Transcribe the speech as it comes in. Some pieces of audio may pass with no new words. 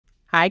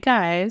Hi,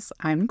 guys.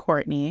 I'm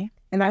Courtney,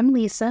 And I'm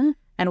Lisa.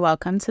 and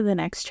welcome to the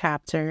next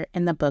chapter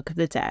in the Book of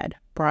the Dead,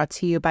 brought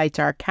to you by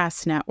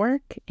Darkcast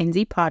Network,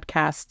 indie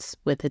podcasts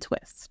with a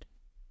twist.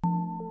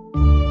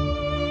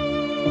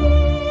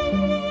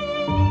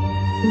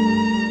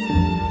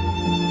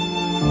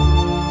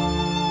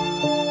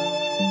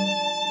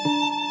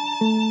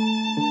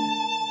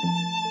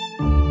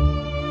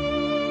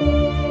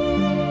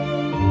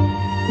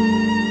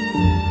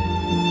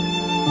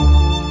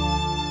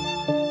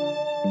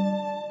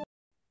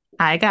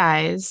 Hi,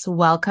 guys.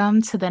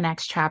 Welcome to the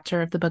next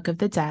chapter of the Book of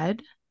the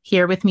Dead.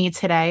 Here with me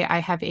today, I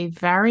have a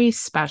very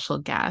special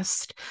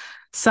guest,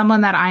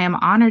 someone that I am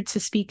honored to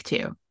speak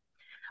to.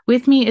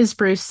 With me is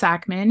Bruce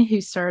Sackman,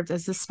 who served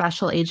as the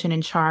Special Agent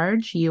in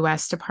Charge,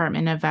 U.S.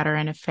 Department of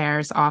Veteran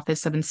Affairs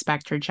Office of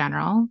Inspector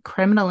General,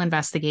 Criminal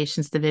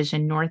Investigations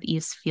Division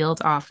Northeast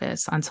Field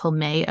Office until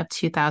May of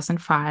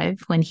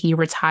 2005, when he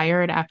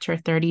retired after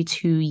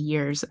 32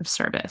 years of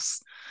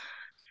service.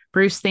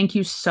 Bruce, thank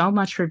you so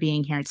much for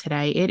being here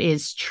today. It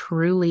is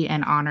truly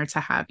an honor to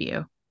have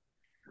you.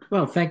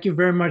 Well, thank you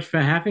very much for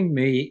having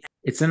me.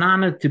 It's an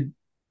honor to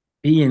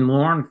be in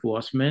law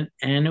enforcement,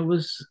 and it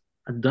was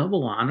a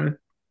double honor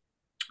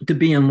to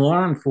be in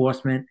law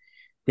enforcement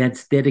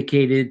that's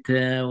dedicated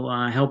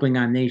to helping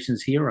our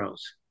nation's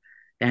heroes,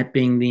 that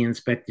being the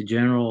Inspector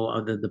General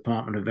of the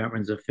Department of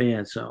Veterans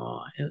Affairs.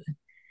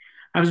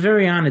 I was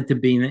very honored to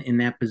be in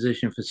that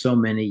position for so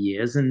many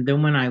years. And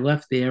then when I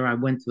left there, I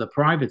went to the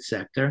private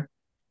sector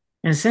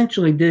and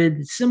essentially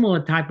did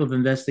similar type of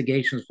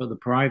investigations for the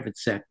private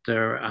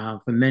sector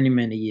for many,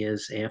 many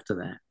years after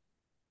that.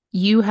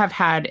 You have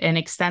had an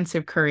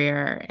extensive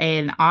career,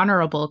 an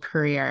honorable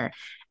career,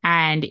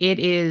 and it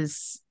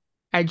is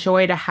a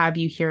joy to have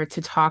you here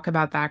to talk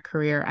about that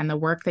career and the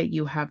work that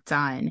you have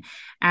done.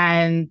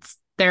 And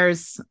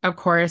there's, of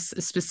course,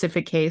 a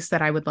specific case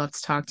that I would love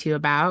to talk to you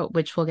about,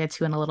 which we'll get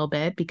to in a little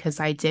bit because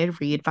I did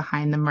read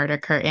Behind the Murder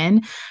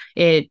Curtain.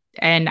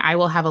 And I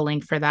will have a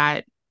link for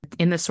that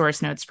in the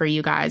source notes for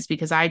you guys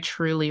because I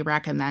truly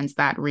recommend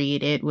that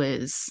read. It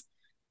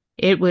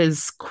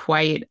was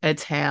quite a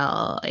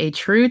tale, a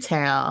true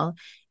tale,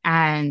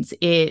 and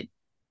the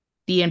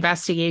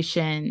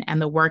investigation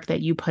and the work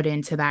that you put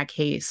into that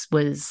case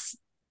was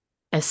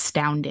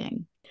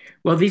astounding.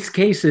 Well, these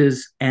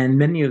cases, and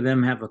many of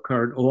them have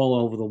occurred all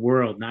over the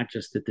world, not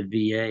just at the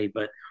VA,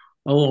 but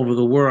all over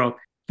the world.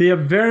 They are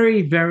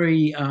very,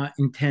 very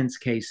intense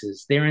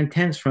cases. They're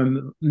intense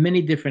from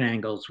many different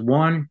angles.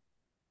 One,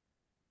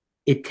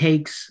 it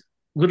takes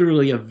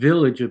literally a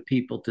village of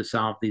people to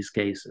solve these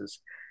cases.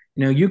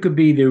 You know, you could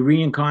be the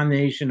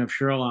reincarnation of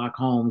Sherlock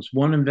Holmes.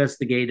 One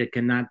investigator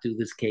cannot do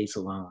this case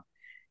alone.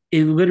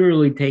 It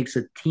literally takes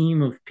a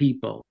team of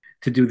people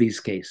to do these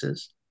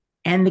cases.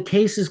 And the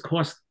cases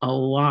cost a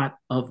lot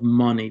of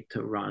money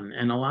to run.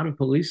 And a lot of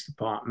police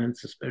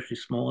departments, especially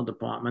smaller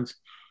departments,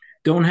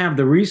 don't have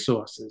the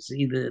resources,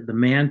 either the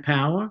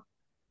manpower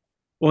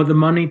or the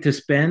money to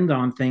spend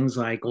on things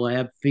like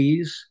lab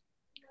fees.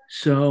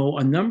 So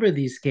a number of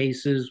these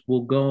cases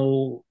will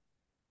go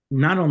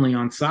not only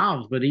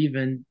unsolved, but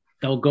even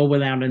they'll go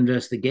without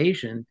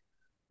investigation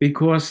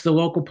because the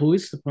local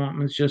police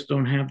departments just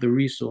don't have the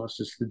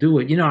resources to do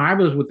it. You know, I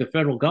was with the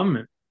federal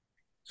government,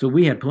 so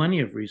we had plenty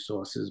of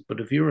resources. But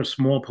if you're a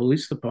small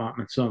police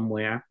department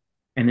somewhere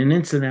and an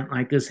incident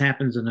like this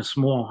happens in a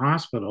small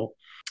hospital,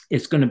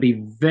 it's going to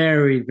be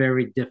very,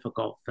 very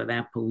difficult for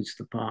that police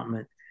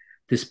department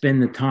to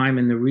spend the time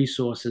and the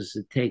resources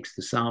it takes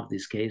to solve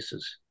these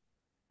cases.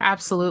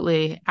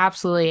 Absolutely,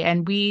 absolutely.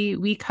 And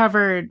we've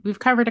covered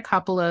a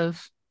couple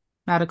of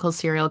medical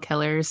serial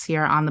killers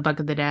here on the Book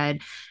of the Dead.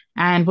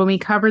 And when we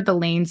covered the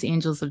Lainz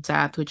Angels of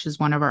Death, which is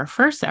one of our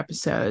first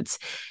episodes,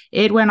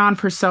 it went on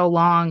for so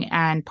long.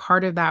 And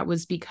part of that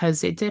was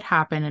because it did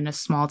happen in a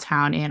small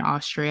town in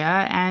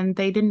Austria, and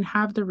they didn't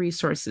have the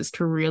resources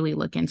to really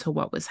look into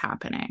what was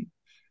happening.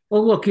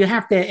 Well, look, you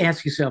have to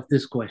ask yourself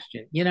this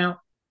question. You know,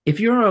 if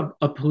you're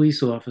a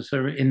police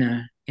officer in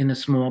a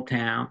small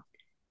town,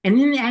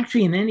 and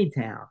actually in any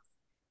town,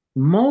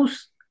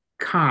 most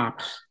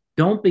cops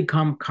don't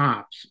become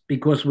cops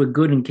because we're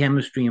good in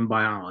chemistry and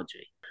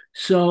biology.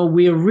 So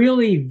we are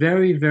really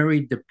very, very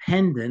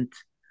dependent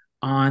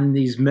on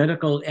these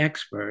medical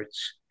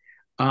experts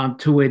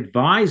to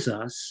advise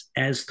us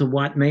as to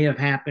what may have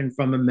happened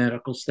from a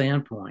medical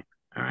standpoint.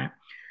 All right.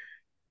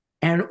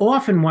 And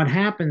often what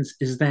happens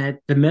is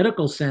that the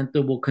medical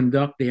center will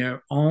conduct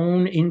their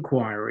own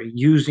inquiry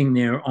using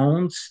their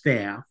own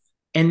staff,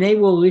 and they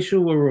will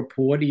issue a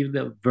report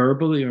either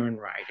verbally or in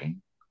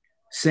writing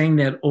saying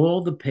that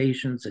all the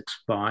patients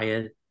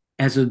expired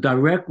as a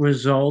direct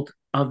result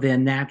of their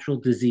natural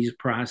disease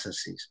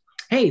processes.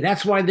 Hey,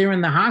 that's why they're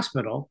in the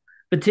hospital,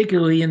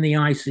 particularly in the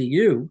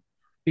ICU,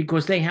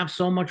 because they have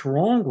so much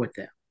wrong with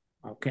them.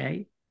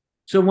 Okay.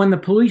 So when the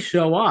police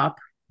show up,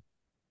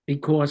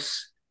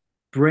 because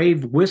brave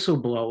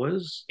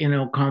whistleblowers,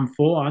 come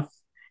forth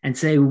and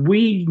say,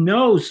 we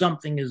know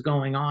something is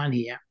going on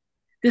here.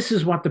 This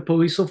is what the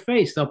police will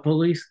face. The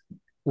police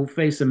will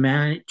face a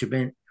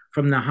management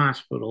from the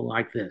hospital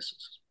like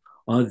this.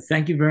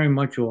 Thank you very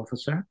much,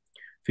 officer,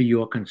 for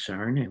your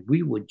concern. And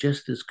we were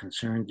just as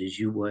concerned as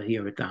you were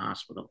here at the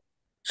hospital.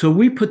 So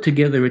we put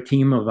together a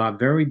team of our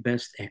very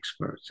best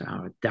experts,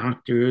 our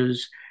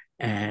doctors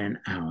and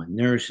our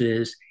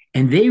nurses,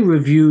 and they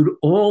reviewed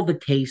all the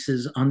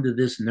cases under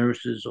this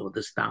nurse's or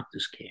this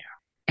doctor's care.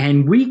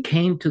 And we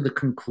came to the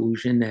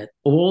conclusion that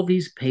all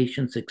these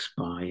patients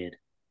expired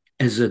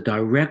as a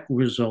direct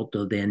result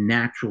of their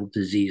natural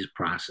disease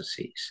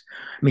processes.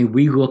 I mean,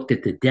 we looked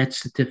at the death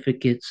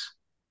certificates,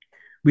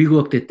 we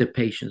looked at the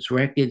patient's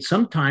records.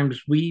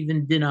 Sometimes we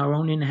even did our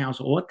own in-house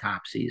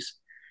autopsies,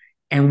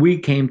 and we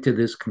came to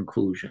this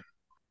conclusion.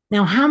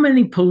 Now, how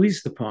many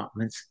police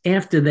departments,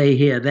 after they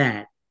hear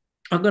that,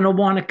 are going to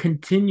want to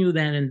continue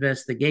that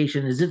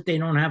investigation as if they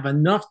don't have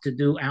enough to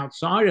do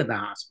outside of the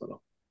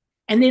hospital?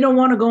 And they don't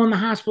want to go in the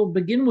hospital to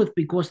begin with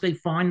because they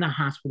find the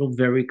hospital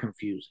very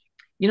confusing.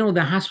 You know,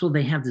 the hospital,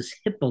 they have this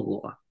HIPAA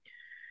law,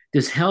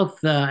 this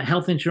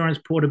Health Insurance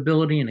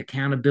Portability and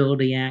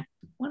Accountability Act.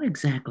 What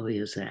exactly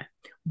is that?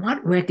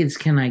 What records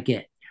can I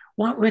get?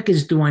 What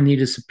records do I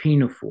need a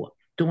subpoena for?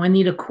 Do I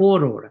need a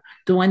court order?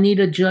 Do I need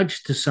a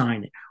judge to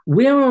sign it?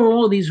 Where are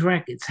all these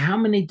records? How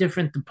many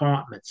different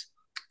departments?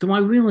 Do I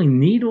really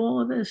need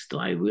all of this? Do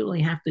I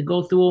really have to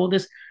go through all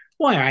this?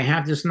 Why, I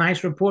have this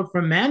nice report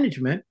from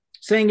management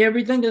saying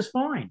everything is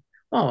fine.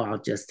 Well, I'll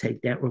just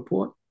take that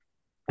report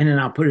and then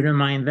I'll put it in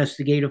my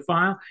investigative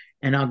file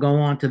and I'll go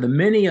on to the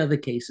many other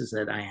cases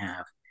that I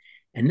have.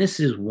 And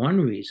this is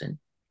one reason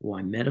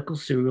why medical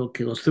serial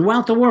killers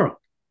throughout the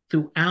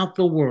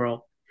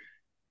world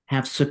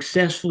have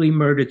successfully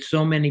murdered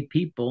so many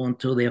people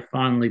until they're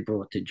finally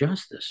brought to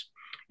justice.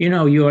 You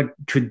know, your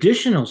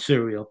traditional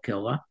serial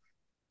killer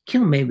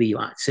kill maybe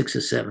 6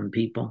 or 7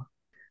 people.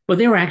 But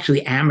they're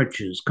actually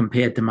amateurs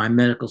compared to my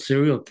medical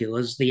serial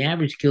killers. The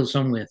average kills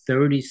somewhere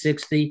 30,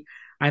 60.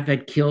 I've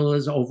had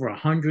killers over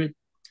 100.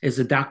 As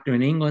a doctor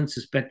in England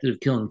suspected of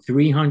killing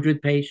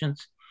 300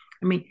 patients.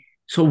 I mean,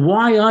 so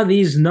why are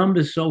these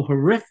numbers so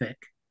horrific?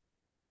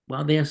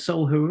 Well, they're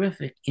so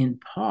horrific in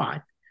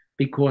part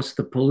because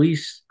the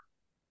police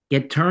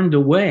get turned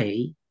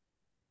away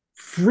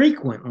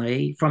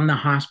frequently from the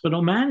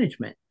hospital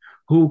management,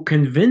 who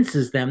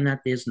convinces them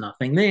that there's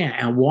nothing there.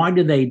 And why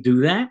do they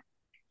do that?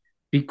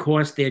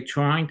 Because they're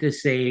trying to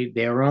save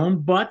their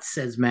own butts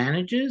as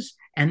managers,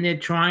 and they're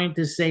trying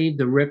to save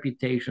the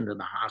reputation of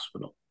the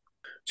hospital.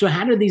 So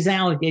how do these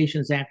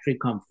allegations actually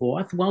come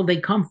forth? Well, they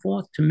come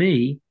forth to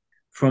me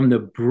from the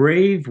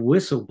brave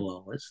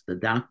whistleblowers, the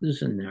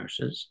doctors and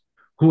nurses,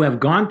 who have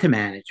gone to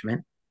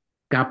management,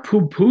 got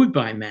poo-pooed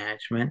by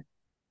management,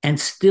 and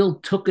still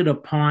took it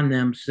upon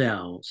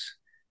themselves,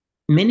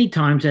 many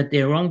times at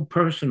their own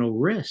personal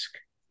risk,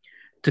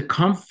 to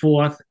come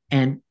forth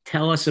and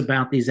tell us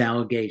about these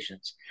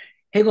allegations.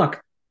 Hey,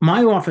 look,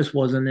 my office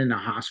wasn't in a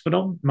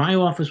hospital. My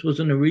office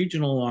was in a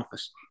regional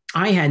office.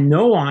 I had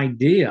no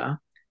idea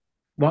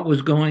what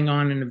was going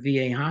on in a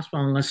VA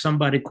hospital unless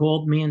somebody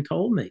called me and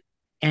told me.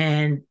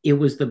 And it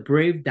was the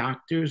brave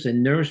doctors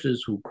and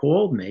nurses who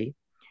called me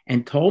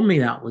and told me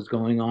that was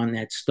going on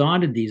that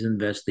started these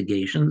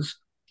investigations.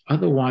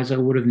 Otherwise, I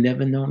would have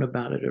never known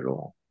about it at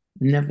all.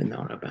 Never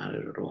known about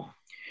it at all.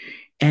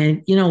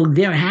 And, you know,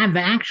 there have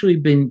actually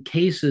been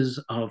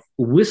cases of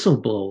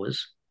whistleblowers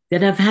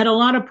that have had a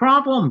lot of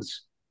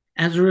problems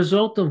as a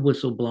result of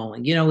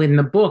whistleblowing. You know, in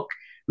the book,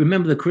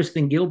 remember the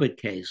Kristen Gilbert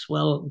case?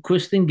 Well,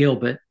 Kristen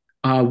Gilbert,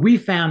 we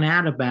found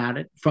out about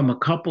it from a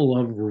couple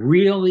of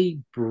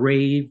really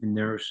brave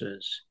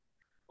nurses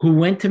who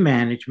went to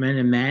management,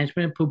 and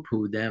management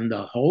poo-pooed them,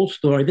 the whole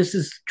story. This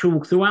is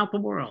true throughout the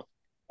world.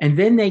 And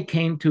then they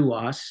came to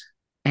us,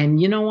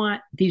 and you know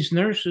what? These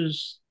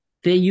nurses,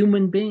 they're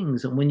human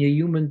beings. And when you're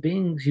human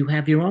beings, you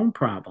have your own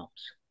problems.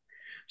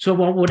 So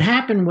what would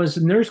happen was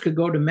the nurse could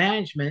go to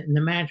management, and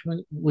the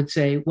management would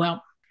say,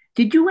 well,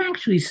 did you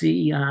actually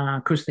see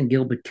Kristen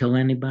Gilbert kill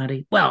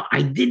anybody? Well,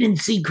 I didn't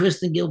see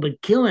Kristen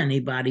Gilbert kill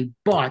anybody,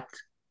 but,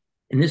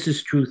 and this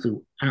is true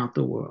throughout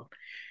the world,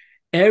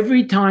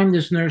 every time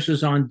this nurse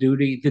is on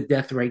duty, the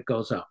death rate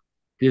goes up.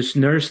 This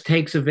nurse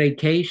takes a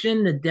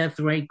vacation, the death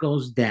rate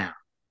goes down.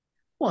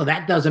 Well,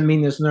 that doesn't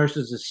mean this nurse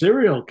is a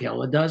serial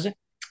killer, does it?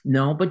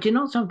 No, but you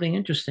know something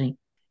interesting?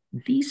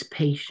 These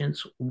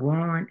patients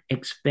weren't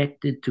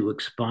expected to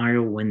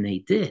expire when they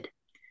did.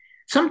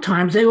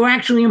 Sometimes they were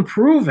actually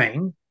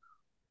improving,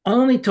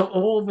 only to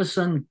all of a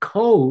sudden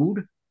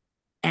code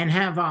and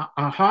have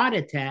a heart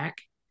attack.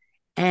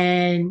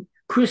 And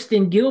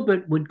Kristen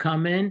Gilbert would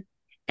come in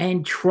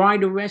and try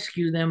to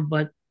rescue them,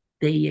 but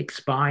they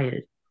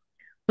expired.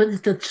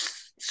 But the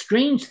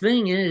strange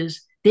thing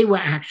is they were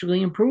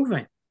actually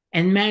improving.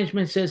 And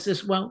management says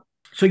this, well,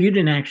 so you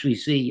didn't actually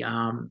see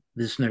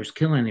this nurse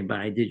kill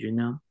anybody, did you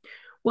know?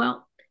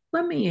 Well,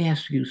 let me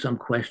ask you some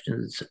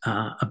questions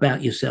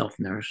about yourself,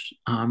 nurse.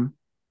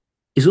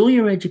 Is all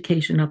your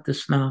education up to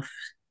snuff?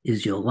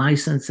 Is your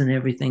license and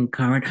everything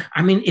current?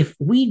 I mean, if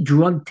we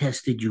drug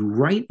tested you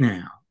right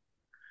now,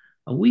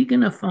 are we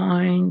going to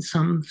find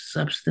some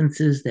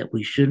substances that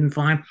we shouldn't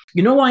find?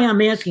 You know why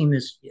I'm asking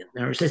this,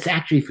 nurse? It's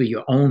actually for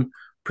your own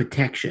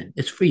protection.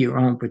 It's for your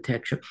own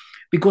protection.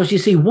 Because you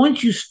see,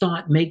 once you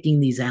start making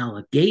these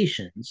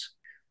allegations,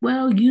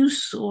 well, you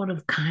sort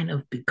of kind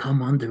of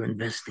become under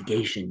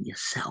investigation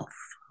yourself.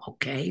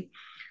 Okay.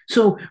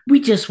 So we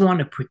just want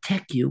to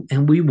protect you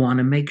and we want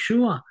to make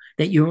sure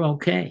that you're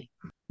okay.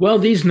 Well,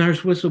 these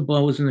nurse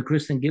whistleblowers in the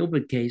Kristen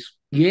Gilbert case,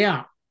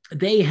 yeah,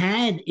 they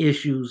had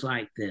issues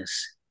like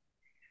this.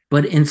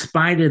 But in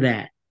spite of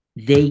that,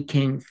 they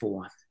came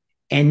forth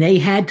and they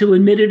had to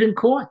admit it in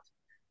court.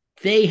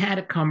 They had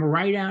to come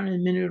right out and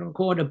admit it in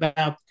court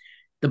about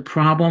the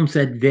problems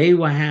that they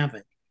were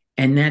having.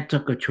 And that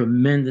took a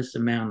tremendous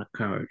amount of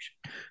courage.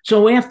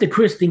 So after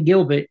Kristen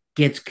Gilbert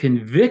gets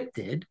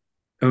convicted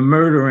of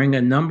murdering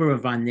a number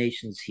of our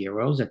nation's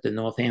heroes at the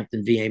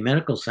Northampton VA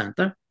Medical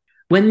Center,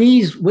 when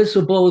these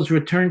whistleblowers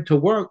return to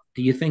work,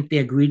 do you think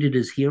they're greeted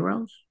as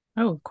heroes?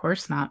 Oh, of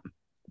course not.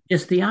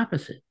 Just the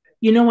opposite.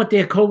 You know what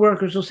their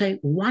coworkers will say?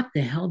 What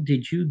the hell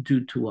did you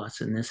do to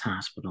us in this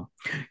hospital?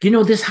 You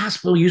know, this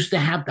hospital used to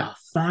have the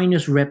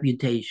finest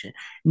reputation.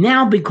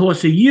 Now,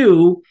 because of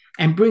you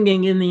and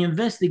bringing in the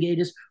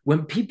investigators,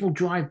 when people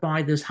drive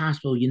by this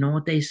hospital, you know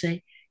what they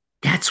say?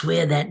 That's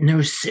where that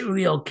nurse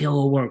serial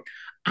killer worked.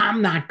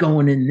 I'm not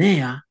going in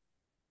there.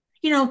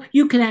 You know,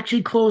 you could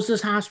actually close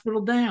this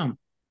hospital down.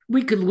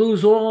 We could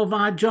lose all of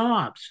our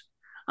jobs.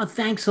 Oh,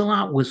 thanks a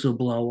lot,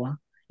 whistleblower.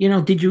 You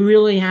know, did you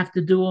really have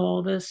to do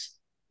all this?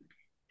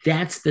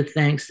 That's the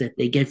thanks that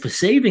they get for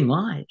saving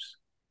lives,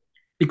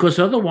 because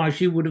otherwise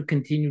she would have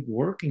continued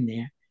working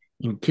there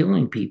and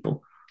killing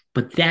people.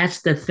 But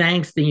that's the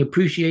thanks, the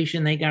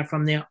appreciation they got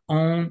from their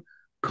own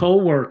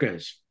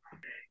co-workers.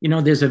 You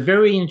know, there's a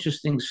very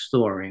interesting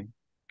story.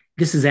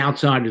 This is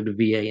outside of the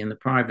VA in the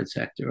private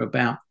sector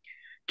about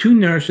two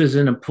nurses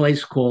in a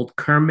place called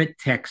Kermit,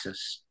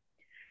 Texas.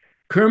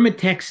 Kermit,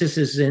 Texas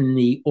is in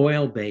the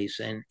oil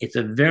basin. It's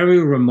a very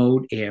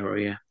remote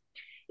area.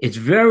 It's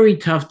very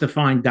tough to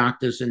find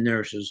doctors and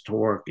nurses to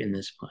work in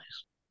this place.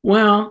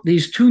 Well,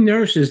 these two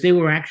nurses, they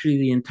were actually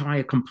the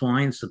entire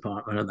compliance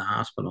department of the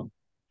hospital.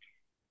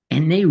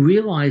 And they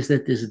realized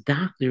that this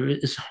doctor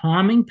is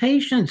harming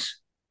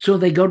patients. So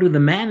they go to the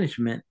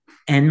management,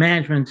 and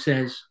management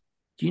says,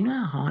 do you know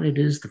how hard it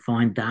is to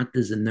find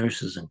doctors and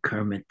nurses in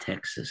Kermit,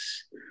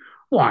 Texas?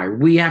 Why?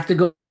 We have to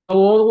go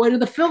all the way to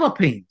the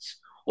Philippines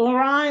or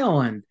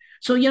Ireland.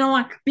 So you know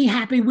what? Be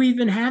happy we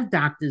even have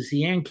doctors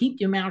here and keep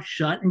your mouth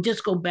shut and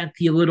just go back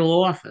to your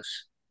little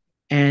office.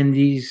 And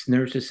these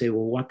nurses say,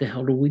 well, what the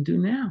hell do we do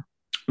now?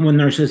 One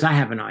nurse says, I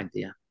have an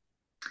idea.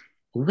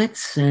 Let's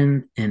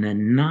send an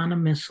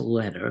anonymous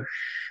letter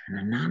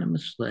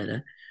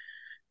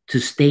to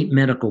state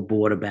medical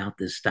board about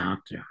this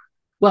doctor.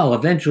 Well,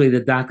 eventually the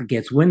doctor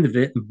gets wind of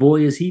it, and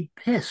boy, is he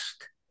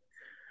pissed.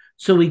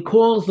 So he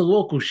calls the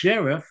local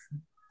sheriff, a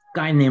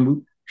guy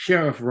named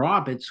Sheriff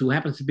Roberts, who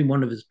happens to be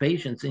one of his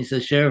patients, and he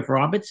says, Sheriff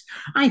Roberts,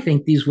 I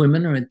think these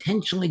women are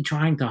intentionally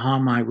trying to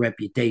harm my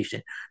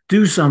reputation.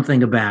 Do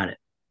something about it.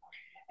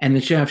 And the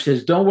sheriff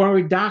says, don't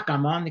worry, Doc,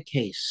 I'm on the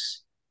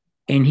case.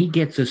 And he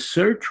gets a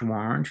search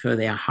warrant for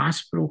their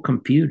hospital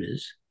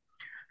computers,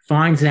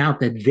 finds out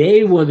that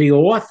they were the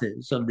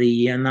authors of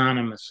the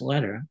anonymous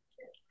letter,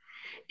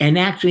 and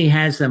actually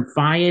has them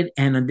fired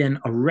and then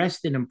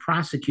arrested and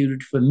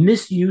prosecuted for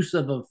misuse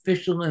of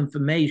official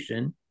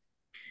information,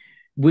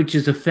 which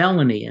is a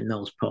felony in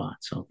those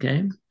parts,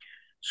 okay?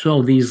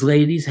 So these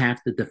ladies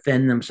have to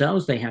defend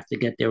themselves. They have to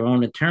get their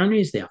own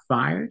attorneys. They're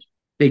fired.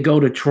 They go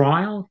to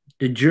trial.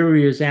 The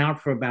jury is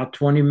out for about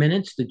 20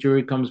 minutes. The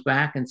jury comes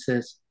back and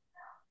says,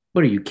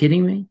 what, are you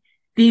kidding me?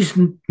 These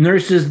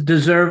nurses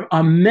deserve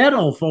a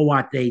medal for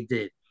what they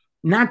did,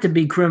 not to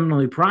be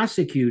criminally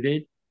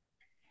prosecuted.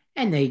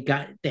 And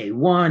they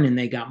won and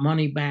they got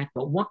money back.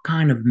 But what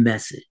kind of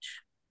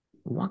message?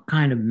 What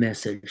kind of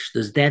message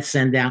does that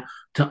send out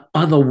to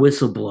other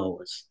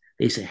whistleblowers?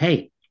 They say,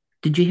 hey,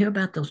 did you hear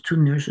about those two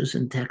nurses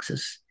in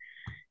Texas?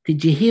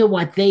 Did you hear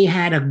what they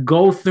had to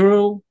go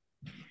through?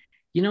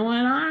 You know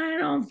what? I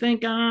don't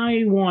think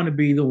I want to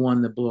be the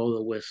one to blow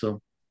the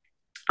whistle.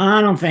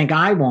 I don't think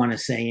I want to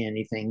say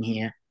anything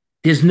here.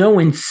 There's no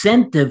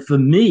incentive for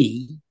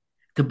me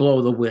to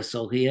blow the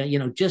whistle here. You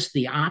know, just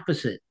the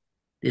opposite.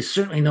 There's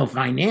certainly no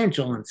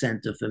financial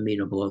incentive for me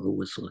to blow the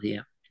whistle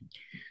here.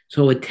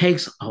 So it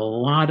takes a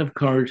lot of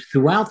courage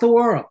throughout the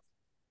world.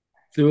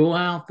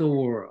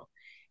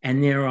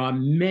 And there are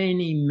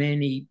many,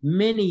 many,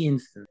 many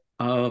instances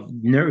of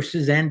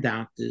nurses and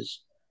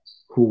doctors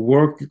who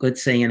worked,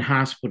 let's say, in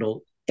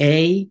hospital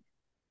A,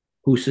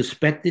 who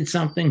suspected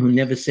something, who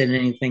never said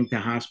anything to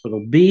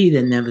hospital B,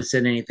 that never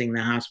said anything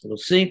to hospital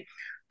C.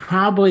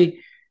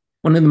 Probably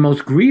one of the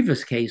most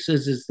grievous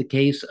cases is the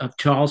case of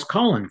Charles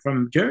Cullen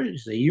from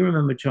Jersey. You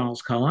remember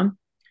Charles Cullen?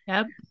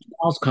 Yep.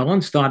 Charles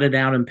Cullen started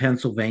out in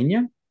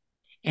Pennsylvania,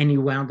 and he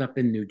wound up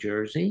in New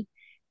Jersey.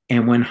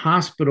 And when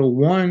Hospital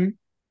One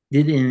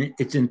did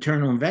its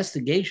internal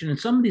investigation, and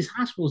some of these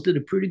hospitals did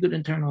a pretty good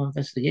internal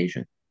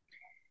investigation,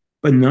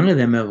 but none of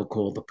them ever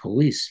called the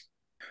police.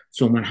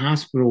 So when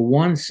Hospital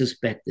One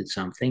suspected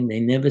something, they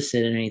never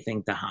said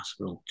anything to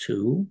Hospital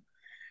Two.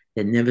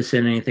 They never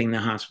said anything to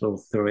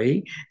hospital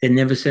 3. They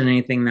never said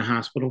anything to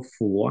hospital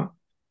 4,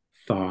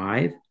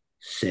 5,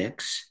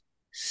 6,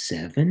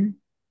 7,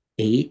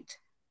 8,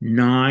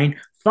 9.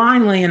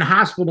 Finally, in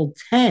hospital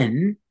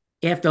 10,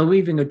 after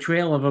leaving a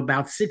trail of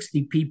about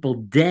 60 people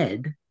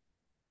dead,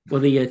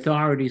 well, the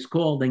authorities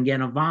called and get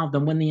involved.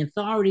 And when the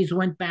authorities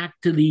went back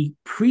to the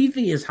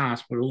previous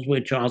hospitals where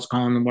Charles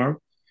Cullen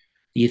worked,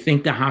 do you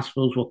think the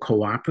hospitals were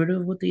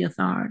cooperative with the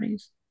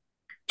authorities?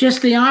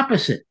 Just the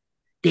opposite.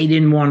 They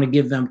didn't want to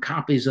give them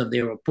copies of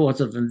their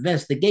reports of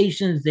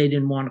investigations. They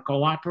didn't want to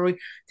cooperate.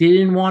 They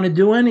didn't want to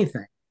do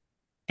anything.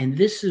 And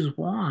this is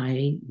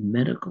why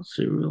medical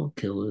serial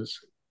killers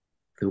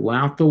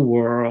throughout the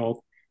world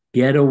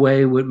get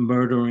away with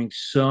murdering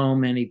so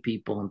many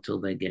people until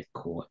they get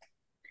caught.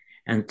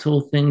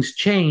 Until things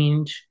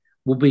change,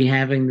 we'll be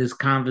having this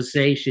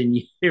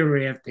conversation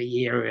year after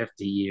year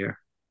after year.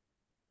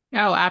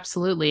 Oh,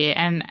 absolutely.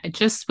 And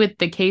just with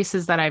the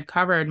cases that I've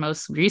covered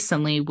most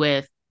recently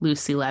with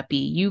Lucy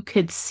Letby, you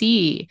could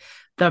see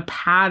the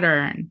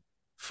pattern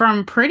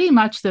from pretty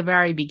much the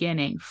very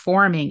beginning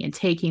forming and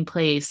taking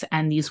place,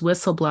 and these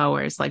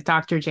whistleblowers like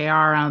Dr.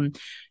 JR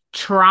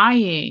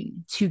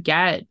trying to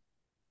get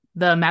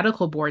the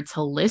medical board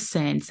to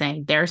listen,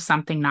 saying there's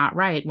something not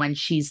right. When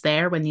she's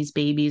there, when these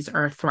babies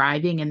are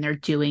thriving and they're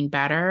doing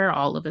better,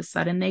 all of a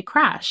sudden they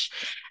crash.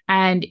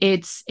 And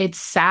it's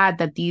sad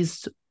that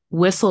these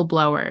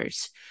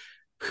whistleblowers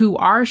who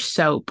are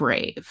so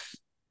brave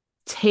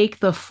take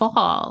the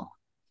fall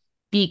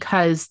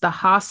because the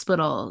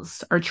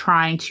hospitals are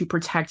trying to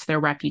protect their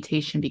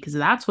reputation, because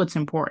that's what's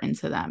important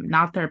to them,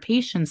 not their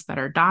patients that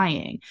are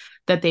dying,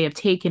 that they have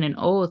taken an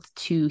oath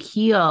to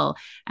heal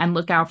and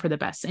look out for the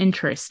best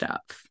interest of.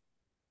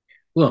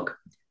 Look,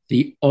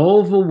 the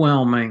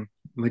overwhelming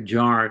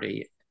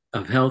majority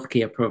of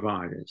healthcare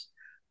providers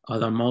are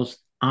the most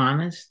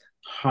honest,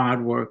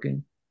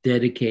 hardworking,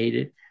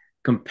 dedicated,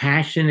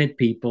 compassionate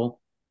people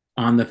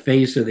on the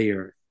face of the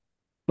earth.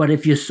 But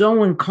if you're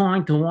so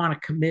inclined to want to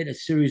commit a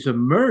series of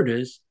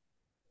murders,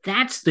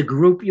 that's the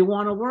group you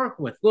want to work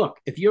with. Look,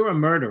 if you're a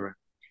murderer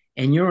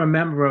and you're a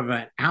member of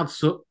an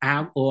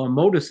outlaw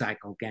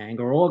motorcycle gang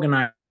or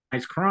organized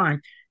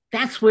crime,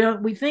 that's where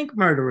we think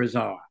murderers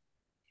are.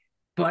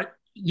 But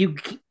you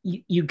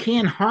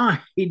can't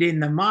hide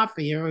in the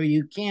mafia, or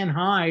you can't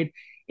hide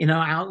in an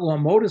outlaw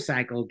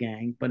motorcycle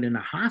gang. But in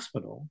a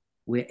hospital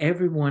where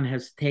everyone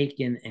has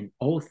taken an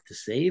oath to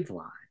save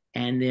lives,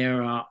 and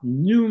there are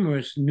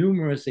numerous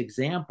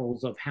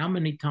examples of how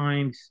many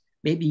times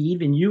maybe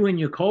even you and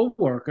your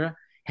coworker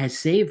has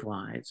saved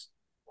lives,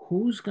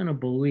 who's going to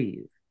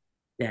believe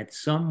that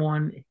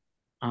someone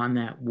on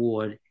that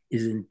ward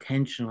is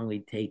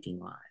intentionally taking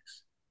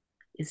lives?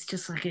 It's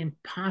just like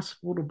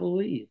impossible to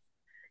believe.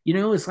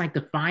 It's like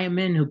the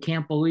firemen who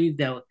can't believe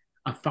that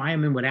a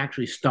fireman would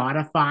actually start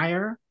a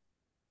fire.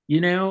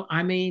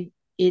 I mean,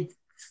 it's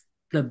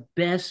the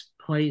best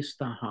place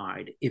to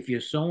hide if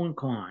you're so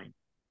inclined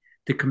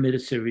to commit a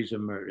series of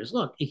murders.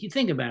 Look, if you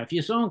think about it, if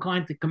you're so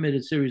inclined to commit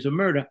a series of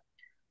murder,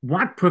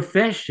 what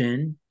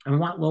profession and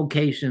what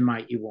location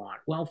might you want?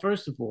 Well,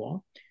 first of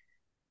all,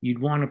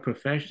 you'd want a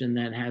profession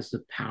that has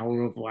the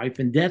power of life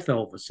and death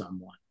over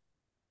someone.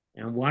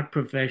 And what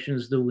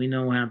professions do we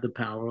know have the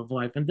power of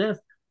life and death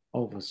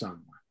over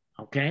someone?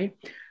 Okay.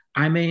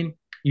 I mean,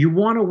 you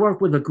want to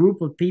work with a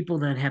group of people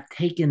that have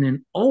taken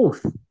an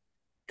oath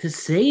to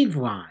save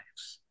lives.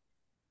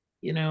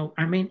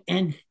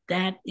 And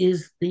that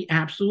is the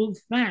absolute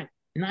fact.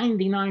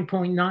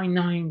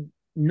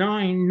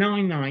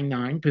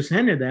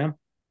 99.99999% of them,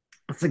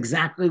 that's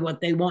exactly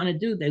what they want to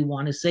do. They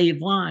want to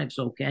save lives,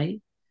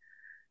 okay?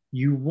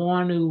 You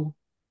want to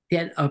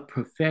get a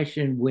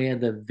profession where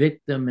the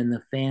victim and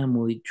the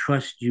family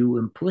trust you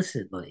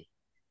implicitly.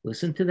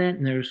 Listen to that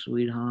nurse,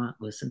 sweetheart.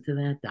 Listen to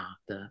that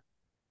doctor.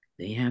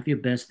 They have your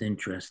best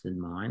interest in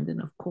mind.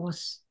 And of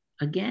course,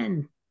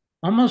 again,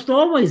 almost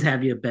always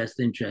have your best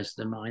interest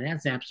in mind.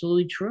 That's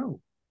absolutely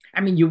true.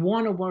 I mean, you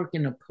want to work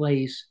in a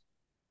place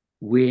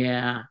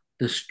where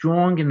the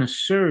strong and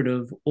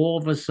assertive all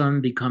of a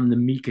sudden become the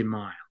meek and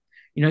mild.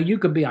 You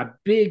could be a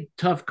big,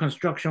 tough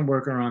construction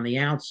worker on the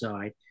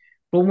outside,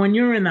 but when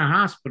you're in the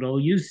hospital,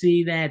 you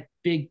see that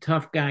big,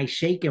 tough guy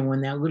shaking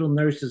when that little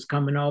nurse is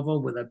coming over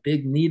with a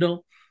big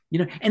needle,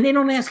 and they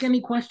don't ask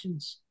any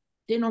questions.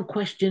 They don't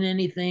question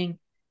anything.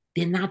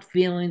 They're not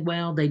feeling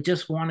well. They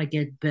just want to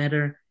get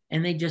better.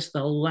 And they just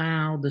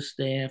allow the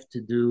staff to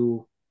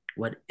do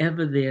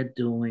whatever they're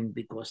doing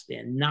because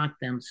they're not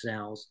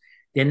themselves.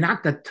 They're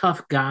not the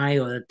tough guy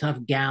or the tough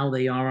gal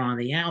they are on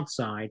the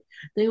outside.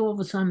 They all of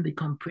a sudden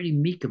become pretty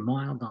meek and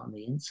mild on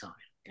the inside.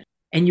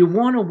 And you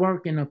want to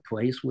work in a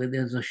place where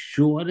there's a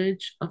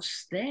shortage of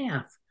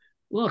staff.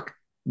 Look,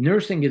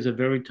 nursing is a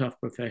very tough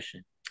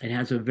profession. It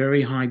has a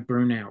very high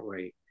burnout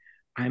rate.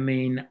 I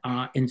mean,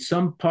 in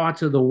some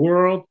parts of the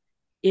world,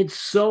 it's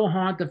so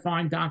hard to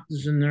find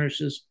doctors and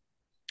nurses.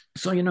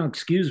 So,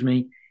 excuse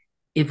me,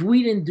 if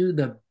we didn't do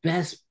the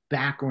best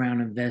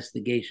background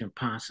investigation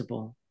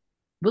possible,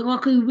 but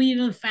luckily we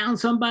even found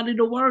somebody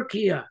to work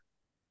here.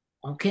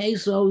 Okay,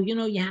 so,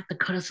 you have to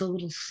cut us a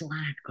little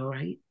slack, all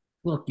right?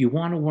 Look, you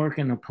want to work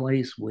in a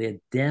place where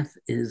death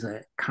is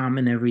a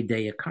common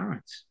everyday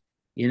occurrence.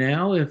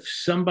 If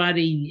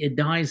somebody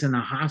dies in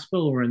a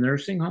hospital or a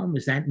nursing home,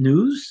 is that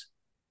news?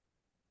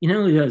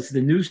 Is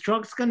the news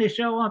truck's going to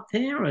show up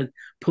there or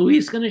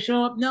police going to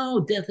show up?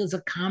 No, death is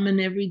a common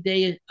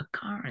everyday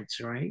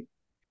occurrence, right?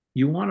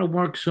 You want to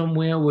work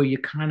somewhere where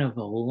you're kind of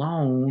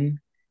alone,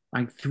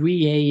 like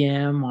 3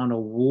 a.m. on a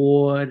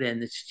ward,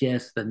 and it's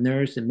just the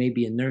nurse and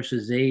maybe a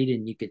nurse's aide,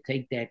 and you could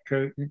take that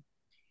curtain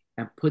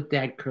and put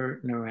that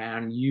curtain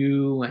around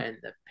you and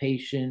the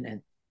patient,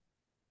 and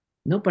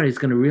nobody's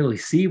going to really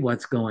see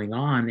what's going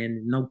on,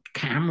 and no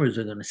cameras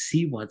are going to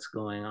see what's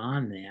going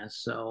on there.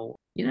 So,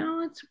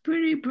 it's a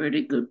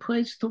pretty good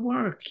place to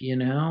work.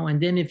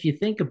 And then if you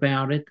think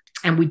about it,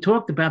 and we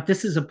talked about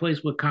this is a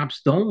place where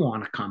cops don't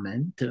want to come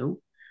in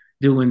to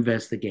do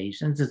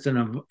investigations. It's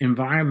an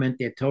environment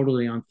they're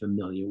totally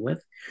unfamiliar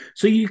with.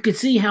 So you could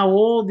see how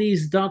all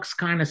these ducks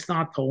kind of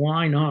start to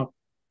line up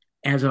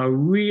as a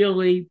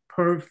really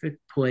perfect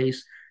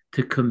place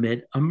to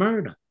commit a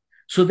murder.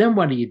 So then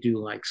what do you do?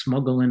 Like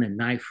smuggle in a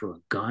knife or a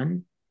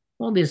gun?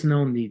 Well, there's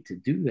no need to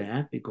do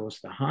that because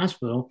the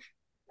hospital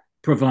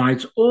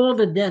provides all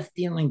the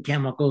death-dealing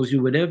chemicals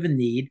you would ever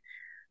need,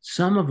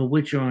 some of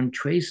which are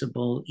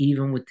untraceable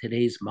even with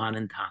today's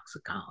modern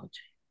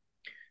toxicology.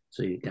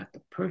 So you got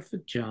the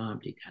perfect job,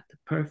 you got the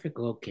perfect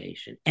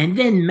location, and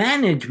then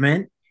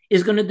management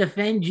is going to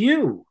defend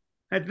you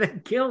as the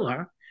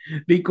killer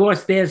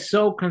because they're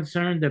so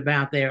concerned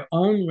about their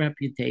own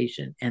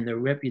reputation and the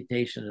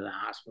reputation of the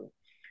hospital.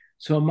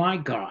 So, my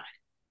God,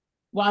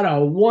 what a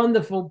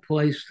wonderful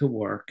place to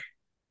work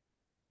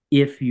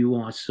if you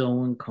are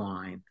so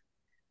inclined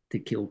to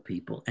kill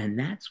people. And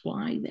that's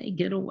why they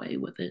get away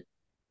with it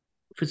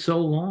for so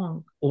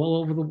long all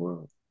over the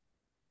world.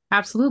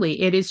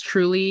 Absolutely. It is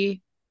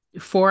truly,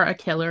 for a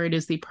killer, it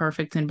is the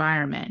perfect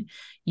environment.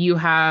 You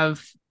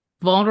have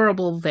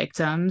vulnerable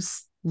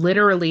victims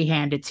literally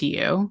handed to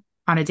you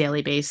on a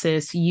daily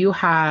basis. You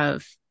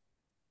have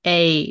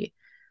a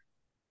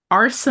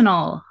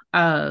arsenal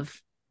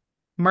of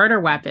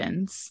murder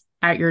weapons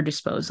at your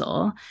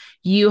disposal.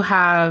 You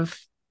have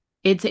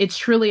it's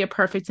truly a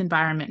perfect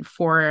environment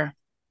for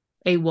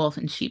a wolf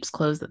in sheep's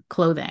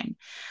clothing.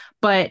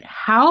 But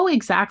how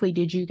exactly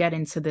did you get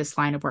into this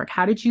line of work?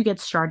 How did you get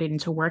started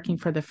into working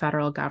for the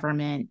federal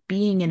government,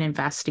 being an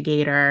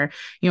investigator?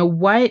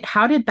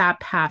 How did that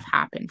path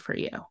happen for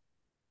you?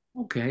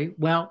 Okay,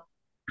 well,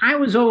 I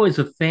was always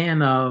a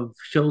fan of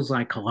shows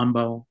like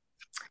Columbo,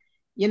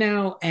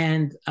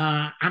 and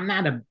I'm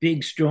not a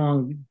big,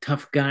 strong,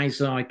 tough guy,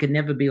 so I could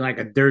never be like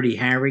a Dirty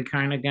Harry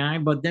kind of guy.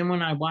 But then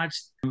when I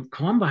watched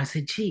Columbo, I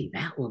said, gee,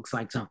 that looks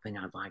like something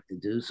I'd like to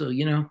do. So,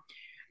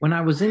 when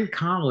I was in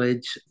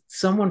college,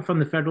 someone from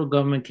the federal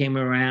government came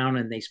around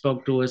and they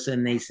spoke to us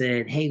and they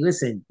said, hey,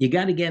 listen, you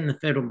got to get in the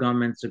federal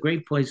government. It's a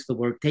great place to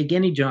work. Take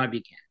any job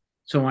you can.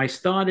 So I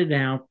started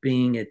out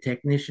being a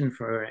technician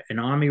for an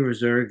Army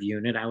Reserve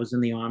unit. I was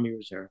in the Army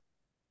Reserve.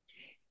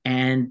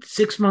 And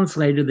 6 months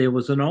later, there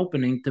was an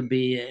opening to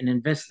be an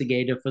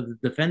investigator for the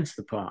Defense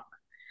Department.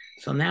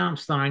 So now I'm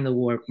starting to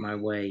work my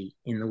way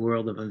in the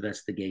world of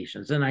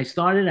investigations. And I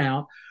started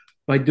out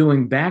by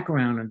doing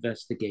background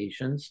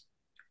investigations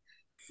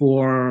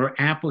for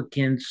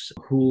applicants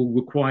who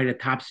required a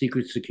top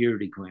secret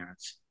security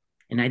clearance.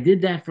 And I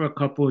did that for a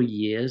couple of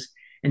years.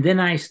 And then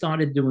I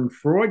started doing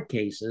fraud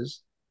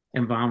cases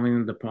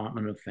involving the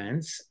Department of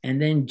Defense.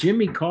 And then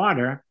Jimmy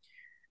Carter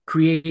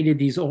created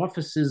these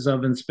offices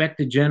of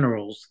inspector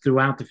generals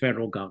throughout the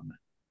federal government.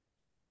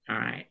 All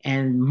right.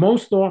 And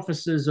most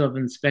offices of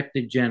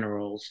inspector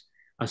generals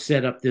are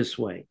set up this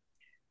way.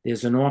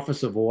 There's an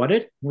office of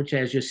audit, which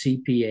has your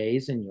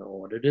CPAs and your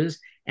auditors,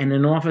 and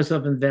an office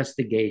of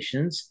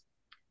investigations,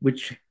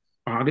 which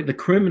are the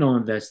criminal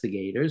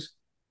investigators.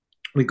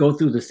 We go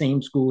through the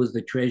same school as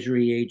the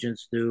Treasury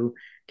agents do,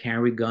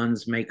 carry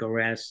guns, make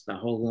arrests, the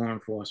whole law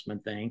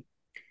enforcement thing.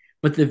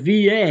 But the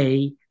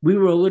VA, we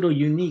were a little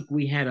unique.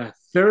 We had a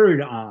third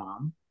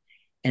arm,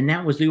 and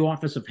that was the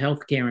Office of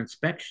Healthcare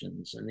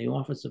Inspections. And the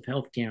Office of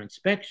Healthcare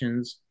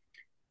Inspections,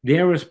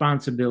 their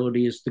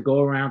responsibility is to go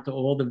around to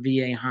all the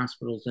VA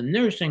hospitals and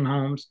nursing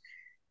homes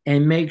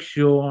and make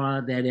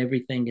sure that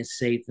everything is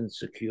safe and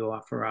secure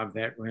for our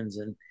veterans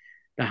and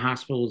the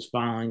hospital is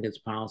following its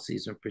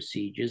policies and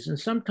procedures. And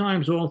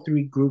sometimes all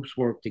three groups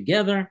work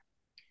together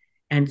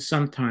and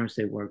sometimes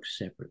they work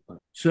separately.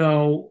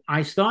 So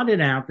I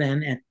started out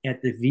then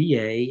at the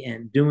VA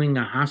and doing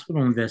a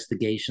hospital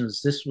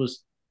investigations. This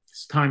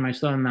time I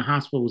started in the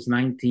hospital was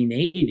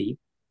 1980,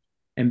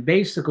 and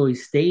basically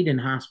stayed in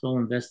hospital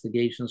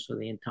investigations for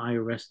the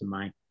entire rest of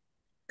my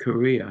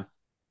career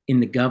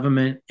in the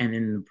government and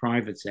in the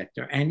private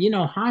sector. And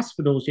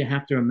hospitals, you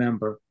have to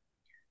remember,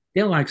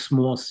 they're like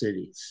small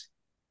cities.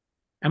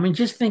 I mean,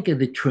 just think of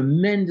the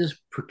tremendous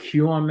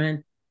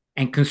procurement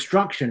and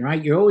construction,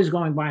 right? You're always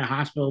going by a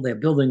hospital, they're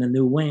building a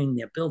new wing,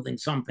 they're building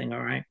something, all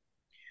right?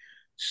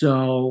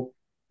 So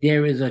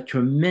there is a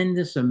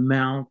tremendous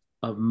amount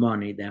of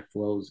money that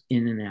flows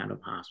in and out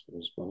of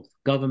hospitals, both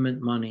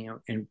government money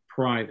and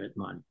private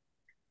money.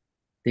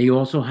 They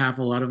also have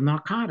a lot of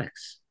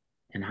narcotics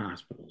in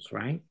hospitals,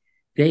 right?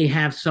 They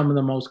have some of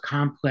the most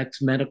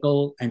complex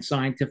medical and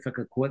scientific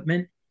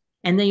equipment.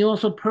 And they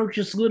also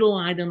purchase little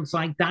items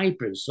like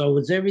diapers. So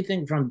it's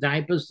everything from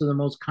diapers to the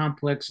most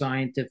complex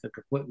scientific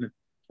equipment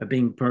are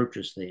being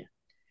purchased there.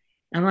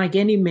 And like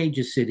any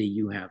major city,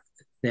 you have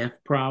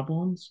theft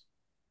problems,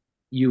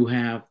 you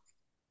have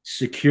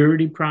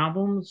security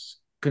problems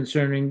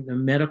concerning the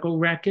medical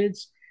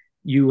records.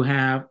 You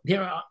have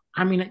there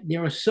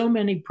are so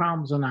many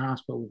problems in the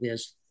hospital.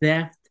 There's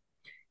theft,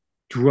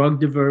 drug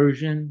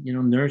diversion,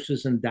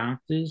 nurses and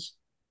doctors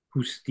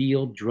who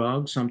steal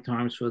drugs,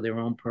 sometimes for their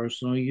own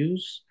personal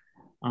use,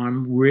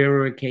 on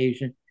rare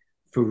occasion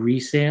for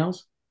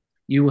resales.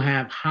 You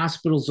have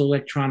hospitals'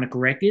 electronic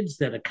records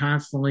that are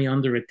constantly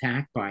under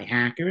attack by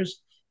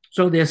hackers.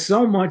 So there's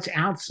so much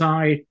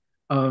outside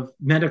of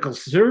medical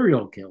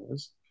serial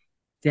killers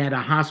that a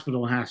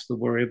hospital has to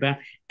worry about.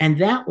 And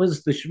that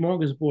was the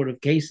smorgasbord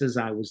of cases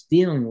I was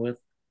dealing with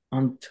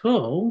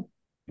until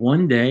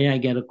one day I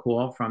get a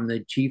call from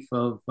the chief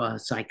of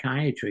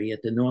psychiatry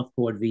at the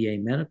Northport VA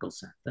Medical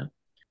Center.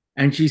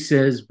 And she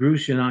says,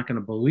 Bruce, you're not going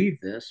to believe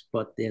this,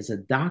 but there's a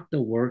doctor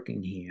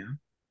working here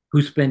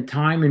who spent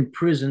time in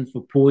prison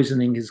for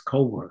poisoning his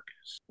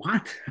coworkers.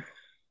 What?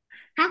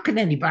 How can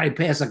anybody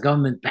pass a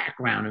government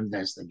background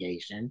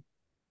investigation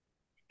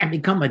and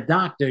become a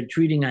doctor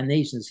treating our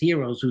nation's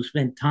heroes who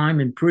spent time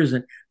in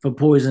prison for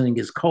poisoning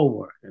his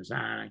coworkers?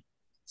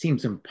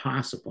 Seems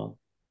impossible.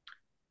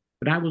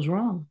 But I was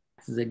wrong.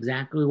 This is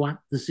exactly what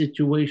the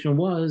situation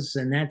was.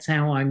 And that's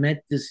how I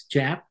met this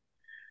chap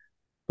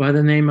by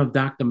the name of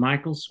Dr.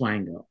 Michael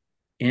Swango,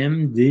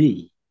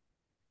 MD.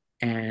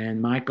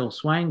 And Michael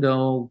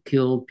Swango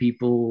killed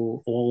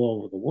people all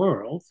over the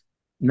world,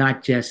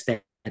 not just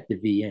at the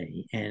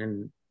VA.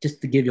 And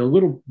just to give you a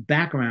little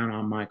background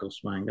on Michael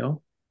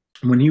Swango,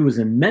 when he was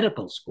in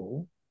medical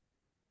school,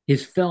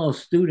 his fellow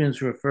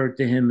students referred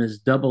to him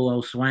as 00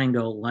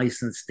 Swango,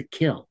 licensed to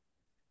kill,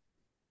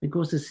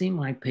 because it seemed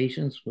like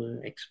patients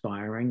were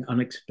expiring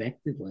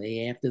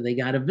unexpectedly after they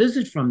got a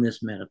visit from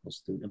this medical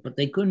student, but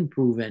they couldn't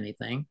prove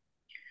anything.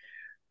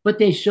 But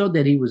they showed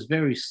that he was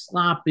very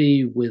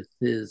sloppy with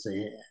his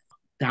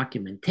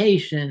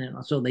documentation.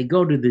 And so they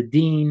go to the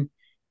dean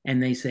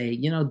and they say,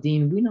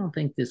 Dean, we don't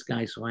think this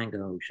guy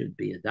Swango should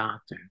be a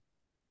doctor.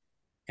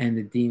 And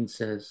the dean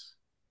says,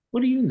 what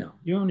do you know?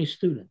 You're only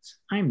students.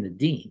 I'm the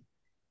dean.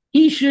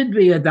 He should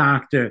be a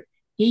doctor.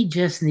 He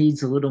just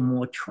needs a little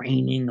more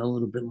training, a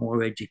little bit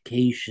more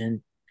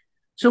education.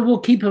 So we'll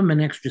keep him an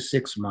extra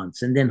 6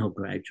 months and then he'll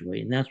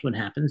graduate. And that's what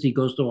happens. He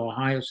goes to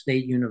Ohio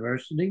State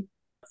University.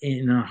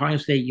 In Ohio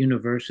State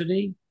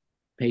University,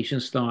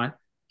 patients start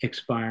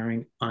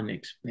expiring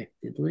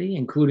unexpectedly,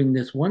 including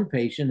this one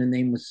patient. Her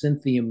name was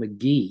Cynthia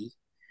McGee.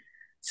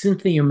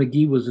 Cynthia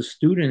McGee was a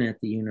student at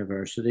the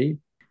university.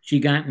 She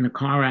got in a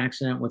car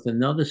accident with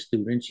another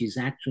student. She's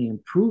actually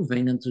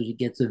improving until she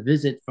gets a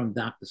visit from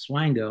Dr.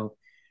 Swango,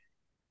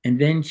 and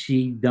then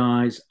she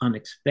dies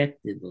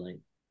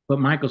unexpectedly. But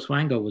Michael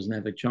Swango was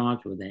never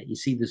charged with that. You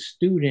see, the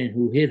student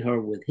who hit her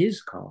with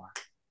his car,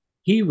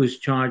 he was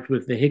charged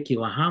with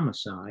vehicular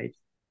homicide,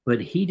 but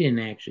he didn't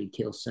actually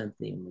kill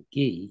Cynthia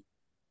McGee.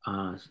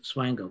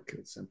 Swango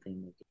killed Cynthia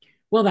McGee.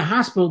 Well, the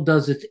hospital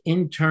does its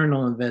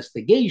internal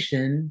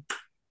investigation,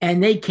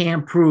 and they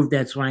can't prove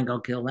that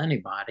Swango killed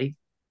anybody.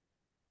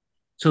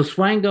 So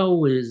Swango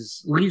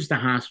leaves the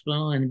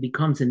hospital and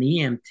becomes an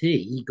EMT.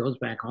 He goes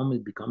back home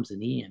and becomes an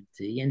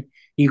EMT. And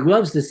he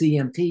loves this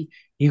EMT.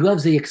 He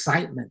loves the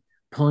excitement,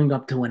 pulling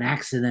up to an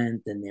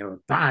accident and there are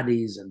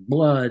bodies and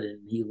blood, and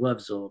he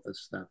loves all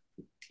this stuff.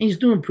 He's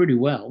doing pretty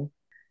well.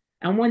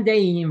 And one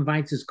day he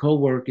invites his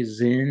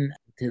coworkers in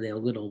to their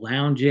little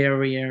lounge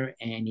area,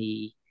 and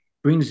he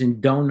brings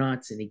in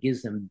donuts and he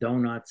gives them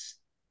donuts.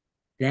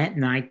 That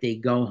night they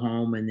go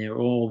home and they're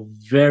all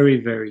very,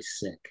 very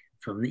sick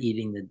from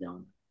eating the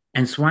donut.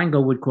 And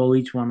Swango would call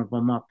each one of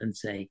them up and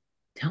say,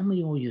 tell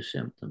me all your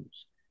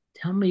symptoms.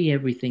 Tell me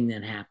everything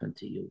that happened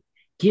to you.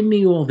 Give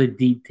me all the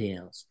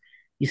details.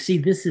 You see,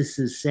 this is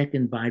his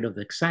second bite of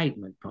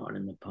excitement,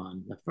 pardon the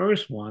pun. The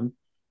first one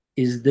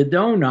is the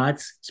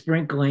donuts,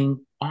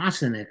 sprinkling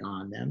arsenic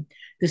on them.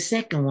 The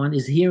second one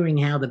is hearing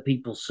how the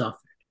people suffered.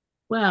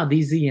 Well,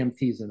 these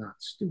EMTs are not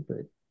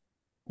stupid.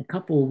 A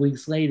couple of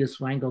weeks later,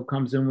 Swango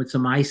comes in with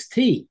some iced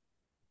tea.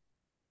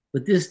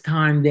 But this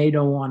time they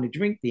don't want to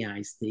drink the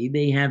iced tea.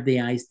 They have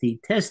the iced tea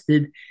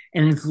tested,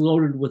 and it's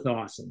loaded with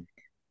arsenic.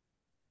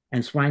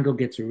 And Swango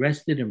gets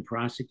arrested and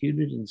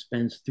prosecuted and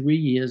spends 3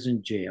 years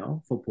in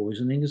jail for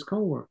poisoning his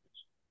coworkers.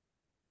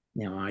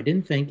 Now, I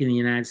didn't think in the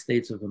United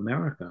States of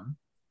America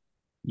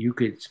you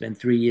could spend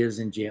 3 years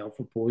in jail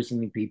for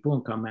poisoning people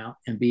and come out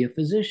and be a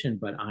physician,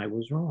 but I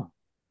was wrong.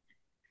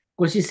 Of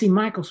course, you see,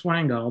 Michael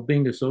Swango,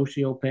 being a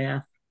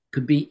sociopath,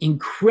 could be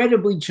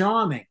incredibly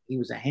charming. He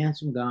was a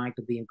handsome guy,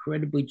 could be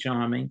incredibly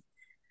charming.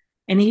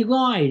 And he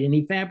lied and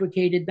he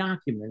fabricated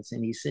documents.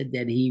 And he said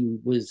that he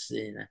was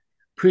in a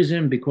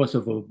prison because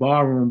of a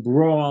barroom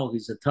brawl.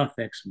 He's a tough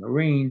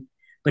ex-Marine.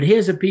 But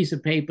here's a piece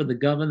of paper. The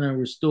governor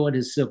restored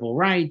his civil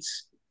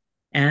rights.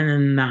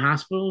 And the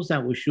hospitals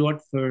that were short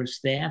for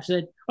staff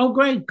said, oh,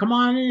 great, come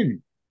on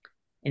in.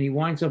 And he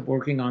winds up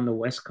working on the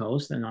West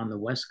Coast. And on the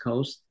West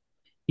Coast,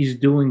 he's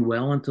doing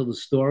well until the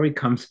story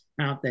comes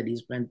out that he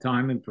spent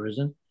time in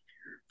prison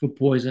for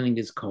poisoning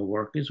his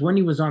coworkers. When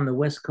he was on the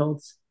West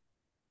Coast,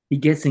 he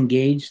gets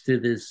engaged to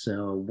this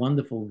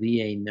wonderful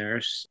VA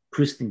nurse,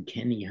 Kristen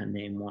Kenny, her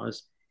name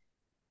was.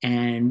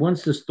 And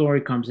once the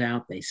story comes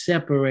out, they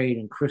separate,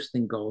 and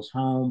Kristen goes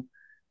home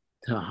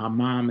to her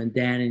mom and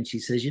dad, and she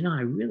says, you know,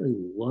 I really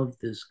love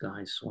this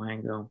guy,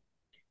 Swango.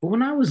 But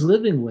when I was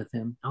living with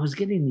him, I was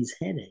getting these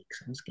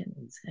headaches.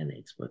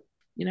 But,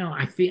 you know,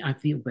 I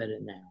feel better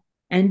now.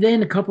 And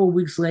then a couple of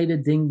weeks later,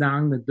 ding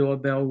dong, the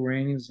doorbell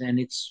rings, and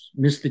it's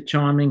Mr.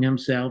 Charming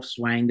himself,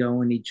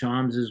 Swango, and he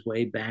charms his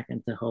way back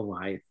into her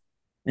life.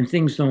 And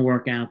things don't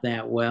work out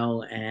that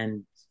well,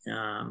 and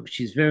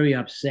she's very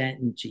upset,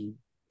 and she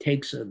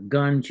takes a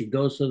gun, she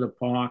goes to the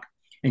park,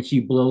 and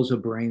she blows her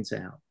brains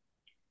out.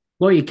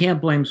 Well, you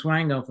can't blame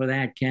Swango for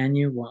that, can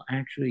you? Well,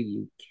 actually,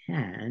 you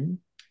can,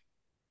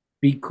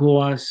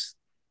 because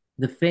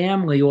the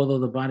family, although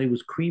the body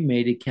was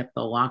cremated, kept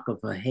a lock of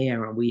her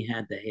hair, and we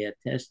had the hair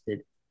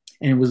tested,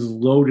 and it was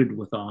loaded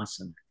with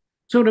arson.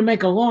 So to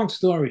make a long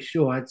story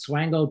short,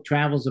 Swango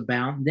travels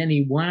about, and then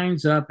he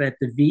winds up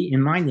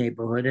in my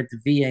neighborhood at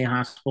the VA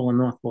hospital in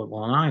Northport,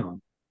 Long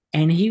Island.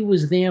 And he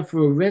was there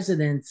for a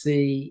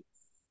residency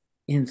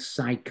in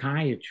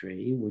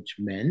psychiatry, which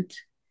meant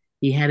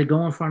he had to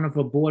go in front of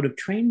a board of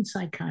trained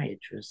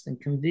psychiatrists and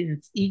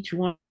convince each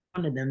one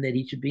of them that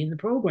he should be in the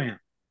program,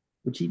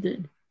 which he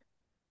did.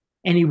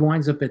 And he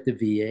winds up at the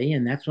VA,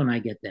 and that's when I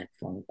get that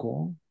phone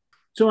call.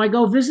 So I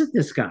go visit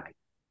this guy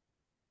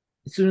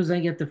as soon as I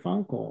get the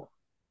phone call.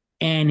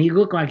 And he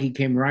looked like he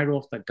came right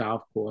off the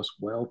golf course,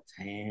 well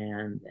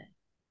tanned,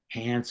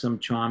 handsome,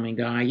 charming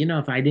guy. You know,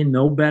 if I didn't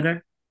know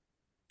better,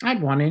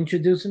 I'd want to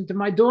introduce him to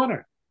my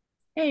daughter.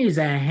 Hey, he's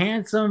a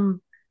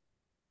handsome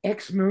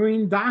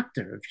ex-Marine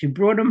doctor. If you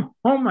brought him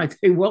home, I'd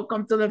say,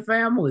 welcome to the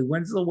family.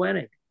 When's the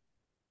wedding?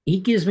 He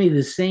gives me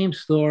the same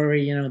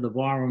story, you know, the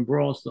bar and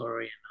brawl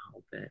story and the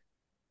whole bit.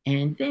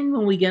 And then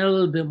when we get a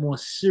little bit more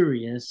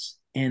serious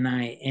and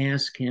I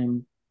ask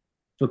him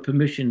for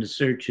permission to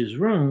search his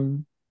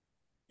room,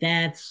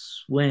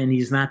 that's when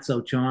he's not so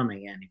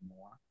charming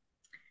anymore.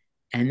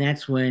 And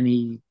that's when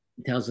he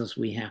tells us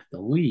we have to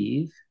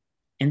leave.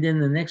 And then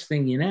the next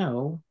thing you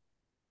know,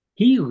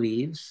 he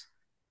leaves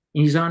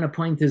and he's on a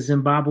plane to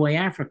Zimbabwe,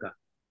 Africa.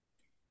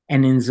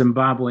 And in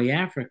Zimbabwe,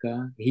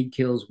 Africa, he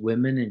kills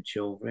women and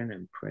children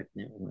and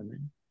pregnant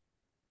women.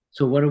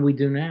 So what do we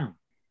do now?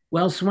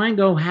 Well,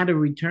 Swango had to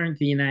return to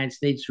the United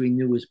States to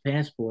renew his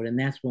passport, and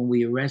that's when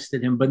we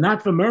arrested him, but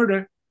not for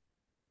murder,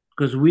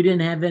 because we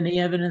didn't have any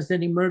evidence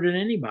that he murdered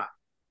anybody.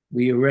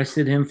 We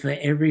arrested him for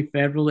every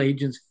federal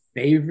agent's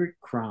favorite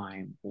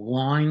crime,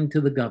 lying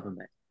to the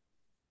government.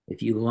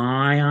 If you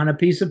lie on a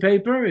piece of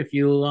paper, if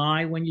you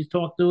lie when you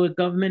talk to a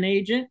government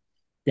agent,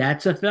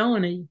 that's a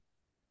felony.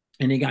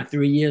 And he got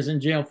 3 years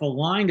in jail for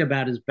lying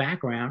about his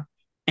background.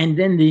 And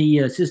then the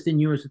assistant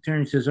U.S.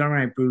 attorney says, all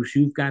right, Bruce,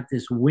 you've got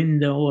this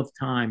window of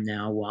time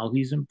now while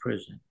he's in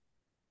prison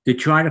to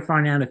try to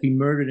find out if he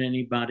murdered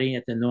anybody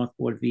at the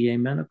Northport VA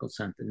Medical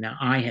Center. Now,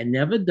 I had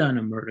never done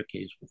a murder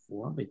case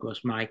before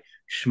because my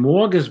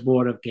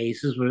smorgasbord of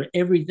cases were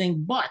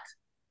everything but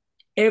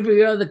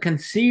every other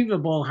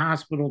conceivable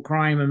hospital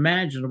crime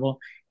imaginable,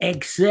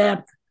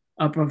 except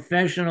a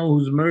professional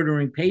who's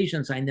murdering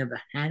patients. I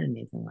never had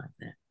anything like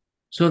that.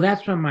 So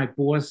that's when my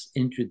boss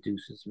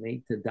introduces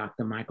me to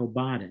Dr. Michael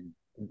Baden.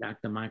 And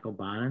Dr. Michael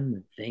Baden,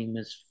 the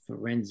famous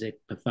forensic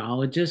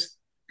pathologist,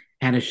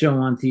 had a show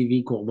on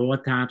TV called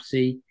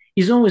Autopsy.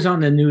 He's always on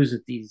the news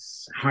at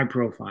these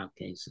high-profile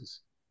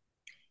cases.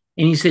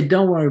 And he said,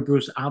 don't worry,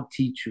 Bruce, I'll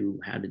teach you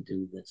how to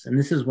do this. And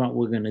this is what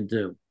we're going to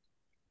do.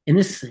 And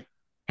this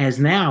has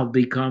now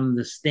become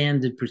the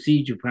standard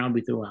procedure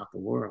probably throughout the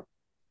world.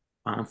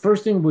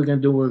 First thing we're going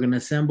to do, we're going to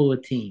assemble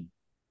a team.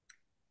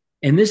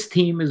 And this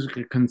team is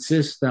going to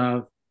consist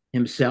of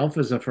himself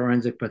as a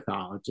forensic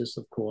pathologist,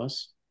 of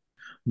course,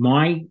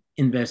 my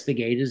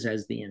investigators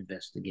as the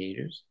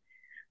investigators,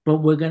 but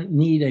we're going to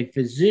need a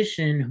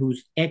physician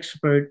who's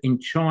expert in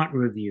chart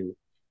review,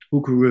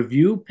 who can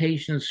review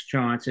patients'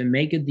 charts and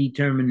make a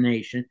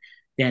determination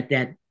that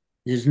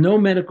there's no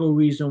medical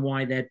reason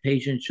why that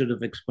patient should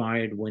have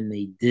expired when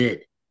they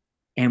did.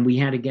 And we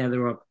had to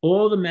gather up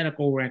all the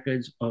medical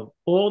records of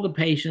all the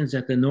patients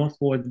at the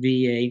Northport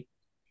VA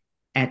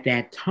at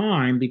that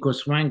time,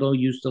 because Swango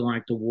used to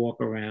like to walk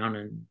around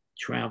and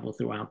travel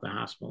throughout the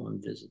hospital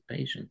and visit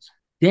patients.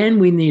 Then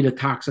we need a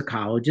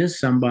toxicologist,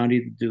 somebody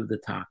to do the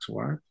tox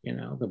work, you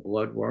know, the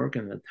blood work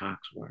and the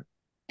tox work.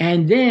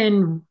 And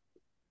then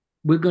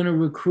we're going to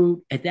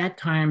recruit, at that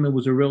time, it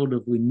was a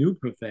relatively new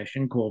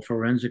profession called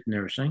forensic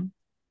nursing.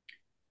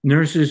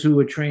 Nurses who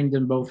were trained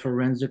in both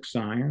forensic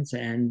science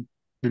and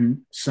the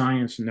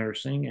science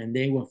nursing, and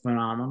they were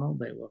phenomenal.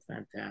 They were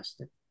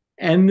fantastic.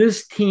 And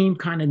this team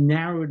kind of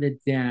narrowed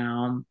it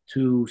down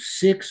to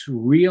 6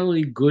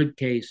 really good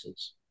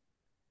cases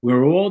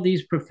where all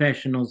these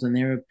professionals, in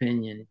their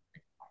opinion,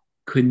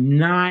 could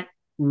not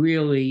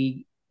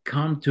really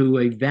come to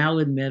a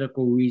valid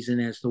medical reason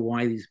as to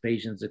why these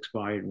patients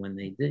expired when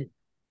they did.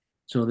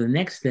 So the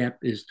next step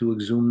is to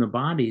exhume the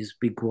bodies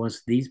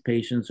because these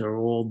patients are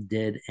all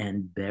dead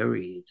and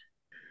buried,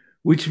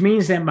 which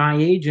means that my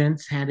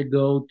agents had to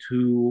go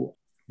to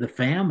the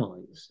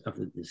families of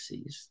the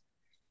deceased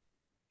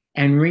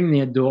and ring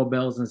their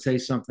doorbells and say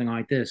something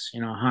like this,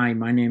 hi,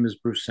 my name is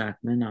Bruce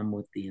Sackman. I'm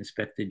with the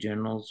Inspector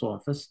General's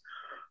office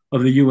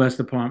of the U.S.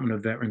 Department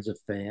of Veterans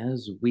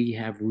Affairs. We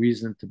have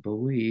reason to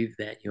believe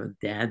that your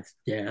dad's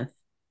death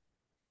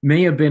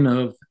may have been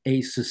of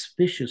a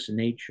suspicious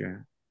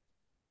nature.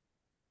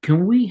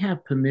 Can we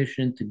have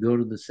permission to go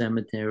to the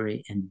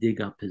cemetery and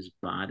dig up his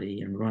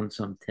body and run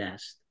some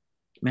tests?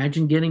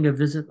 Imagine getting a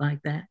visit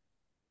like that.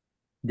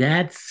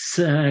 That's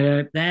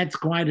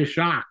quite a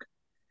shock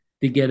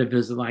to get a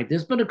visit like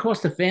this. But of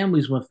course, the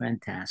families were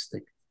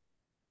fantastic.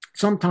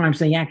 Sometimes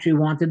they actually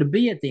wanted to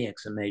be at the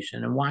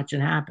exhumation and watch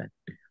it happen.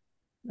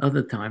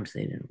 Other times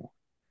they didn't want.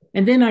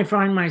 And then I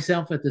find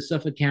myself at the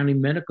Suffolk County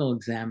Medical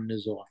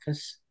Examiner's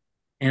office.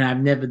 And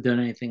I've never done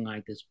anything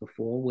like this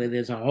before, where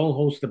there's a whole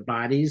host of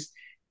bodies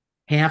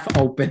half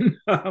open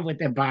with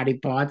their body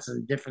parts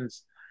and different.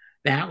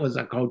 That was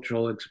a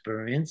cultural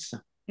experience,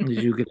 as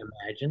you can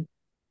imagine.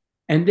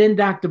 And then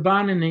Dr.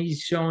 Bonin,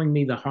 he's showing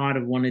me the heart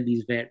of one of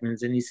these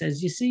veterans. And he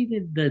says, you see,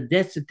 the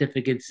death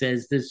certificate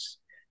says this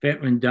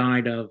veteran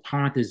died of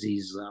heart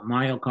disease,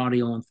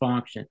 myocardial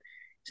infarction.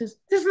 He says,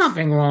 there's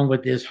nothing wrong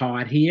with this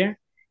heart here.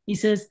 He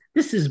says,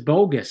 this is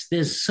bogus.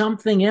 There's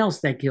something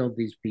else that killed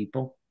these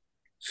people.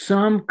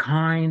 Some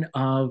kind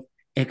of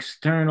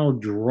external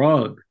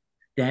drug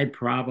that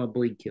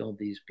probably killed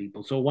these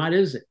people. So what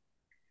is it?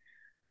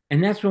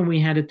 And that's when we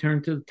had to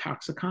turn to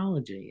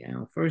toxicology.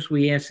 First,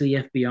 we asked the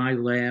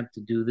FBI lab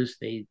to do this.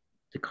 They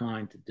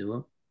declined to do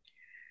it.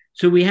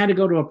 So we had to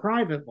go to a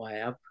private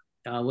lab,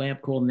 a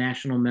lab called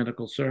National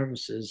Medical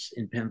Services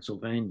in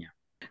Pennsylvania.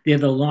 They're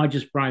the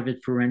largest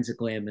private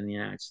forensic lab in the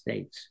United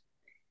States.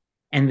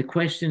 And the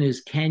question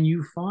is, can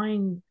you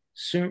find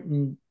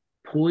certain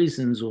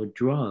poisons or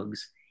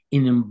drugs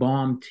in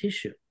embalmed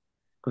tissue?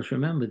 Because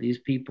remember, these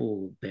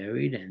people were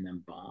buried and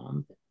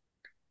embalmed.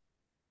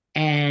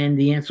 And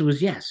the answer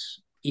was yes.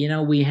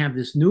 We have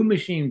this new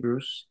machine,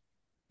 Bruce.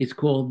 It's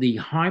called the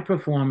High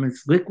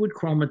Performance Liquid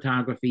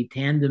Chromatography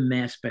Tandem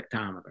Mass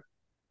Spectrometer.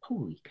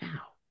 Holy cow.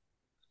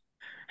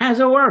 How's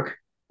it work?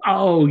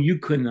 Oh, you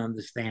couldn't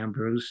understand,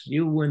 Bruce.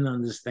 You wouldn't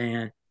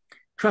understand.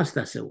 Trust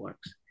us, it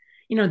works.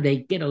 They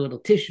get a little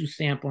tissue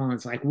sample, and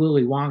it's like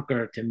Willy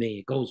Wonka to me.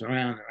 It goes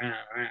around, around,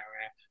 around, around.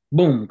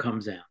 Boom,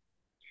 comes out.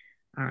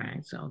 All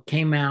right, so it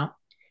came out.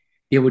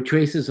 There were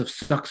traces of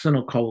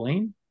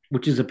succinylcholine,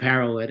 which is a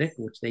paralytic,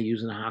 which they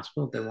use in the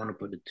hospital if they want to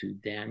put a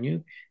tube down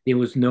you. There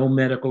was no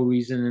medical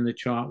reason in the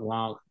chart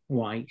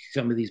why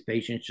some of these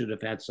patients should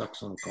have had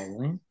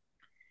succinylcholine.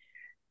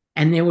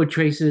 And there were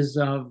traces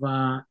of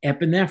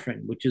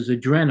epinephrine, which is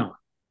adrenaline,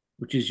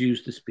 which is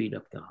used to speed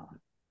up the heart.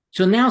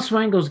 So now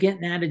Swango's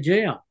getting out of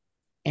jail.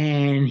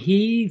 And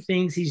he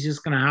thinks he's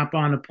just going to hop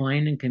on a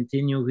plane and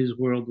continue his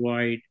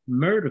worldwide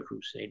murder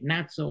crusade.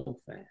 Not so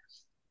fast.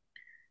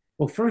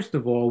 Well, first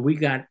of all, we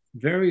got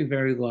very,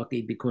 very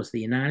lucky because the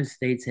United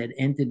States had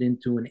entered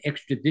into an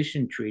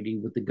extradition treaty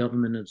with the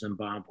government of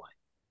Zimbabwe.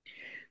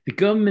 The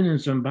government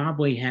of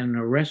Zimbabwe had an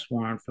arrest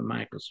warrant for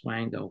Michael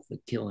Swango for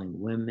killing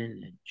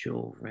women and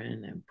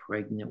children and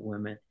pregnant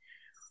women.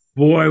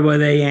 Boy, were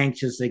they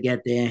anxious to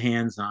get their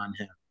hands on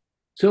him.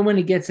 So when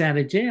he gets out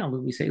of jail,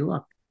 we say,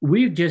 look,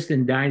 we've just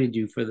indicted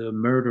you for the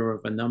murder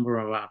of a number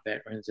of our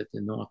veterans at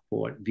the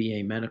Northport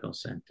VA Medical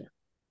Center.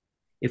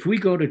 If we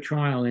go to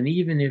trial, and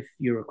even if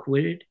you're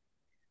acquitted,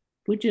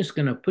 we're just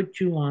going to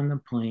put you on the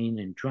plane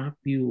and drop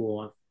you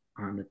off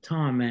on the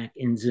tarmac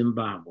in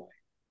Zimbabwe.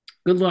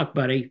 Good luck,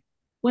 buddy.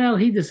 Well,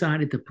 he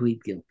decided to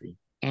plead guilty,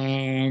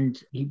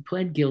 and he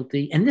pled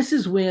guilty. And this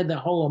is where the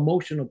whole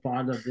emotional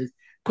part of this,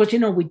 because,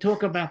 we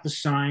talk about the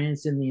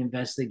science and the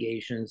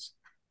investigations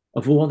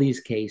of all these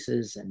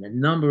cases and the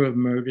number of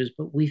murders,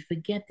 but we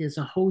forget there's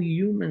a whole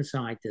human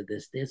side to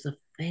this. There's the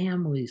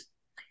families,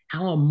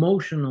 how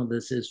emotional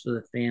this is for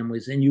the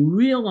families. And you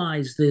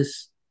realize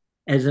this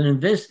as an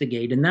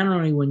investigator, not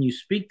only when you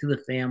speak to the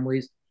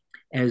families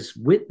as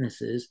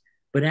witnesses,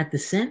 but at the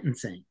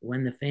sentencing,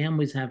 when the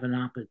families have an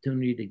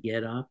opportunity to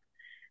get up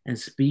and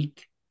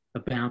speak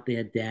about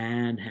their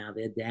dad, how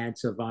their dad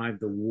survived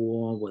the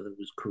war, whether it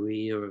was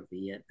Korea or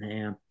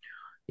Vietnam,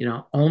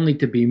 only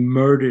to be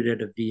murdered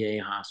at a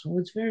VA hospital.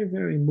 It's very,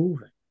 very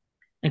moving.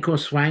 And of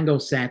course,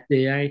 Swango sat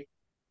there.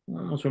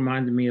 Almost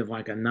reminded me of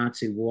like a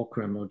Nazi war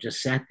criminal,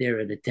 just sat there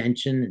at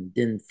attention and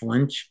didn't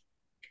flinch.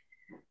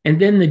 And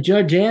then the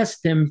judge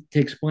asked him to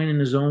explain in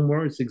his own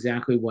words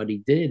exactly what he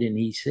did. And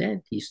he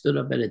said, he stood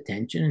up at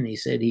attention and he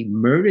said he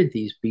murdered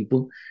these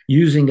people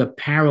using a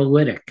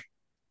paralytic.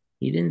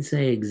 He didn't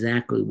say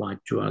exactly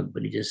what drug,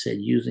 but he just said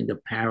using a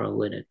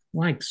paralytic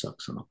like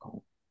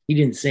succinylcholine. He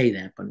didn't say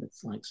that, but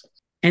it's like so.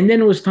 And then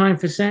it was time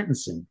for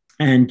sentencing.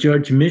 And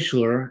Judge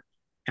Mishler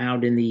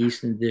out in the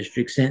Eastern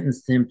District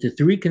sentenced him to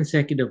 3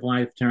 consecutive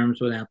life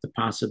terms without the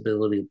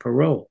possibility of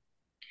parole.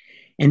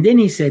 And then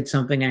he said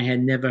something I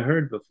had never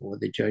heard before.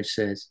 The judge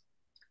says,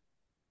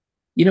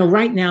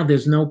 right now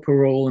there's no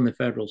parole in the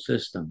federal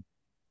system.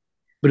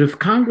 But if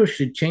Congress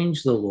should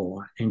change the law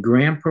and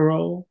grant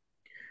parole,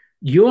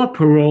 your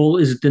parole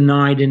is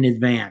denied in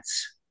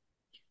advance.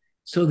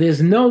 So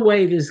there's no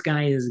way this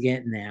guy is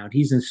getting out.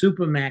 He's in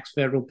Supermax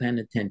Federal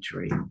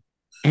Penitentiary.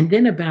 And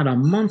then about a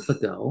month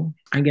ago,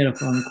 I get a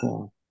phone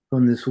call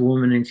from this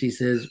woman, and she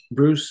says,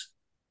 Bruce,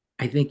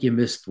 I think you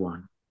missed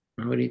one.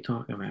 What are you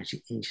talking about?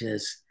 She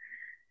says,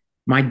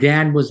 my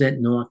dad was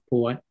at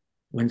Northport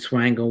when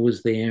Swango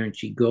was there, and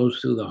she goes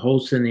through the whole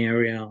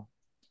scenario.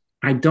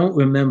 I don't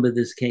remember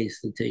this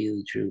case, to tell you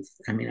the truth.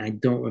 I mean, I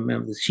don't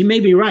remember this. She may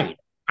be right.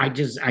 I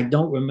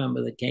don't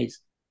remember the case.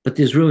 But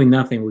there's really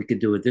nothing we could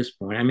do at this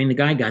point. I mean, the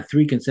guy got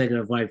 3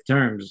 consecutive life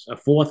terms. A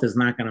 4th is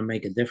not going to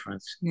make a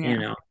difference,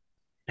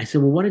 I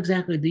said, well, what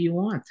exactly do you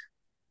want?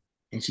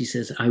 And she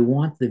says, I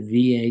want the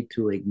VA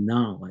to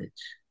acknowledge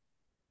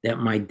that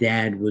my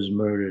dad was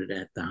murdered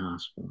at the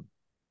hospital.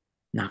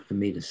 Not for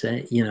me to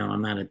say,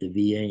 I'm not at the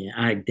VA.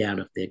 I doubt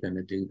if they're going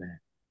to do that.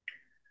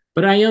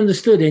 But I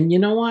understood. And you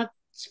know what?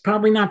 It's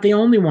probably not the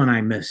only one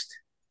I missed.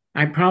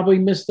 I probably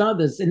missed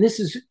others. And this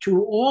is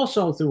true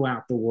also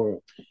throughout the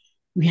world.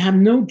 We have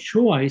no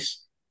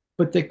choice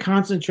but to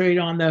concentrate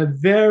on the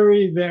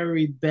very,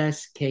 very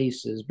best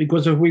cases.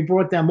 Because if we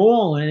brought them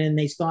all in and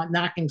they start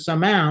knocking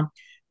some out,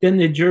 then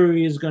the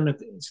jury is going to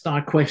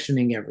start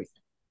questioning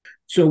everything.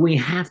 So we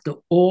have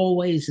to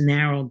always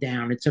narrow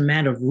down. It's a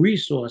matter of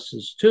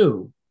resources,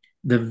 too,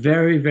 the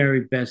very,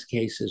 very best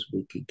cases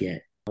we could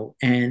get.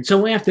 And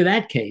so after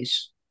that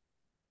case,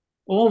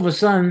 all of a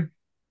sudden,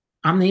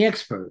 I'm the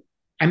expert.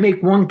 I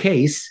make one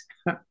case,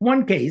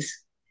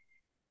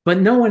 but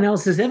no one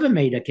else has ever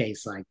made a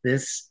case like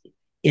this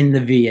in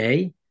the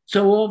VA.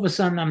 So all of a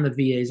sudden, I'm the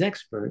VA's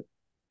expert.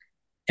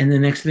 And the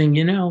next thing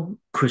you know,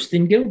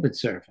 Kristen Gilbert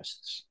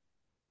surfaces.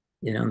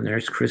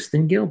 Nurse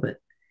Kristen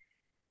Gilbert.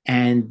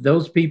 And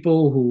those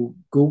people who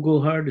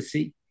Google her to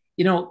see,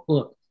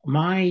 look,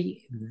 my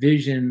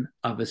vision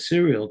of a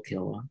serial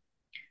killer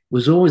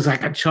was always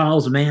like a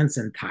Charles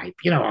Manson type,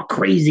 a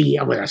crazy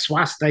with a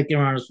swastika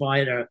on his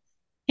forehead.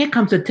 Here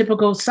comes a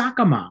typical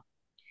soccer mom.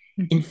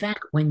 In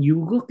fact, when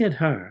you look at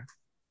her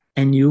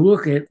and you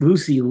look at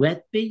Lucy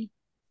Letby,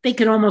 they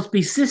could almost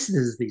be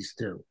sisters, these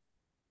two.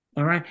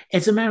 All right.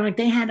 As a matter of fact,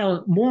 they had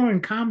more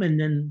in common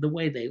than the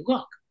way they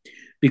look.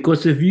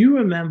 Because if you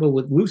remember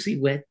with Lucy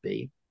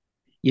Letby,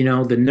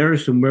 the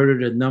nurse who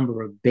murdered a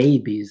number of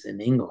babies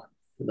in England,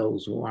 for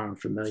those who aren't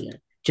familiar,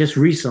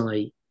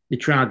 the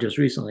trial just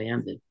recently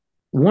ended.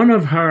 One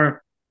of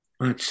her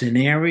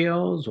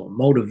scenarios or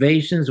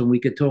motivations, and we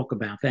could talk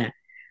about that,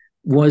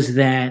 was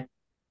that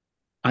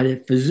a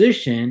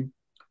physician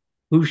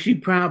who she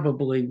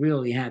probably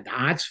really had the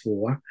odds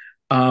for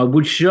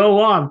would show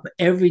up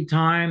every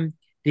time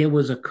there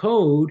was a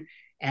code,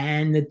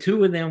 and the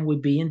two of them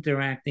would be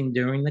interacting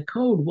during the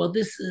code. Well,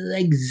 this is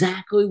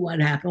exactly what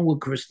happened with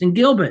Kristen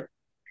Gilbert.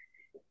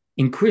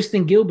 In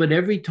Kristen Gilbert,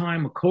 every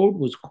time a code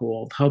was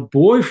called, her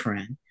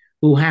boyfriend,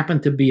 who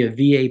happened to be a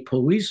VA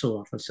police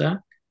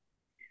officer,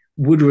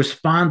 would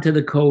respond to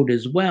the code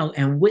as well.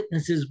 And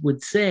witnesses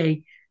would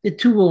say the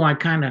two were like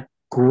kind of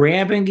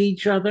grabbing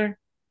each other,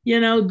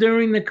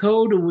 during the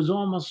code. It was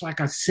almost like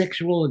a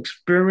sexual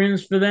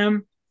experience for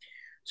them.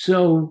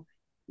 So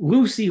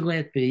Lucy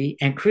Letby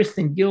and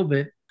Kristen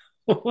Gilbert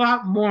a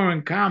lot more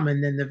in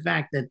common than the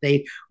fact that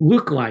they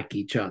look like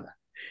each other.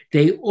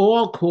 They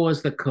all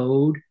caused the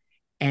code.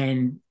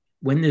 And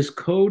when this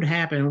code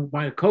happened,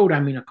 by code, I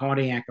mean a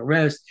cardiac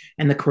arrest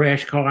and the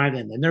crash cart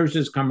and the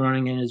nurses come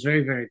running in, it's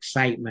very, very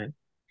excitement.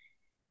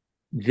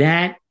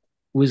 That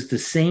was the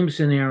same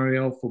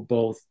scenario for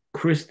both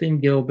Kristen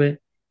Gilbert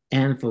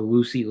and for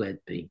Lucy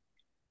Letby.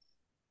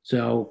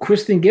 So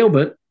Kristen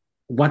Gilbert,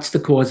 what's the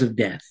cause of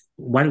death?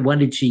 What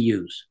did she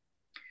use?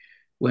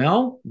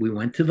 Well, we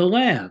went to the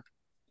lab.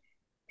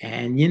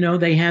 And,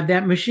 they have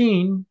that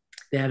machine,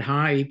 that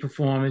high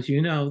performance,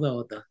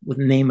 with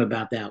a name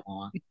about that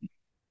long.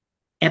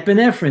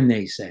 Epinephrine,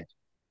 they said.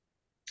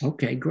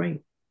 Okay,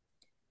 great.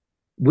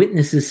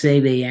 Witnesses say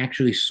they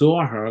actually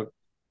saw her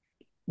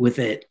with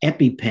an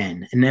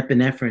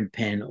epinephrine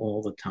pen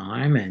all the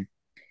time. And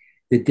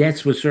the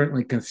deaths were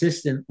certainly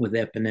consistent with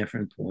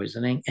epinephrine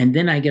poisoning. And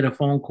then I get a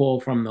phone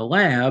call from the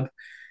lab,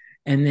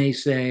 and they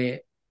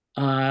say,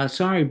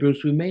 sorry,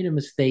 Bruce, we made a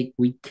mistake.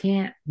 We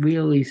can't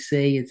really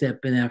say it's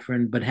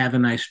epinephrine, but have a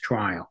nice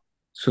trial.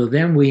 So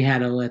then we had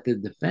to let the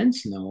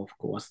defense know, of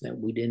course, that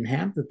we didn't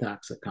have the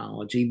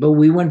toxicology, but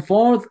we went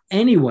forward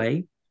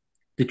anyway.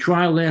 The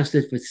trial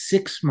lasted for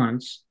 6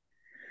 months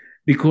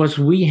because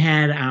we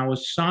had our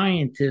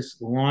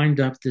scientists lined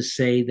up to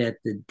say that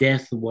the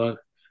death was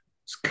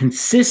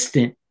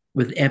consistent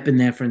with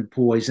epinephrine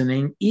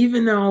poisoning.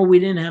 Even though we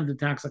didn't have the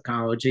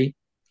toxicology,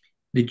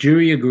 the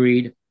jury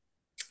agreed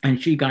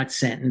And she got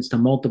sentenced to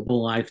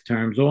multiple life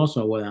terms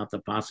also without the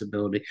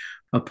possibility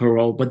of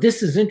parole. But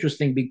this is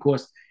interesting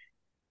because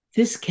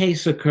this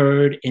case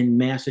occurred in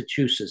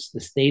Massachusetts, the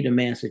state of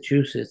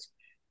Massachusetts.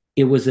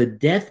 It was a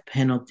death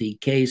penalty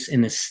case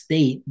in a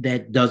state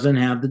that doesn't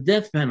have the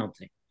death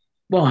penalty.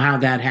 Well, how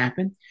that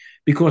happened?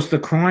 Because the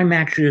crime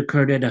actually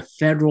occurred at a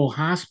federal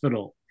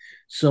hospital.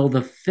 So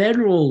the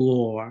federal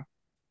law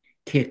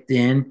kicked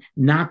in,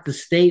 not the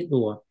state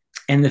law.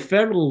 And the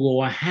federal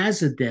law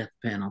has a death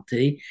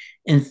penalty.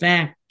 In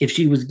fact, if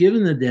she was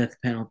given the death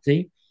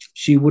penalty,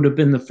 she would have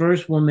been the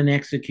first woman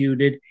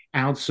executed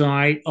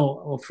outside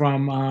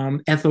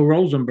from Ethel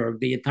Rosenberg,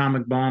 the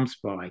atomic bomb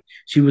spy.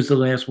 She was the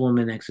last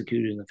woman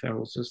executed in the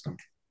federal system.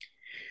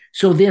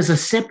 So there's a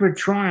separate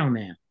trial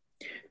now.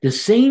 The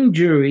same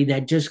jury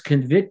that just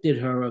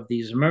convicted her of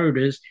these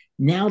murders,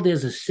 now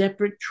there's a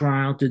separate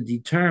trial to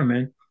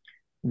determine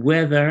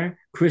whether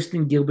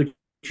Kristen Gilbert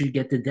should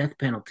get the death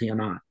penalty or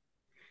not.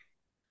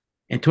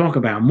 And talk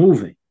about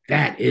moving.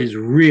 That is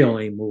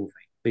really moving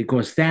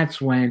because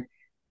that's when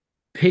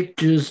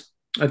pictures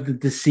of the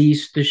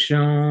deceased are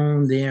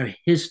shown, their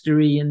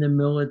history in the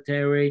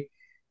military.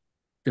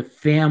 The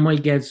family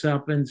gets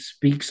up and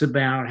speaks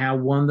about how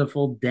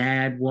wonderful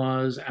dad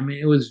was. I mean,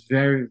 it was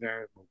very,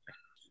 very moving.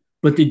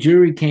 But the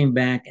jury came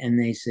back and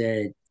they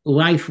said,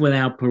 life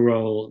without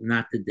parole,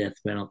 not the death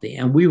penalty.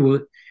 And we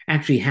were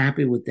actually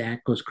happy with that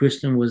because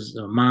Kristen was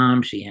a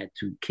mom. She had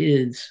 2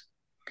 kids.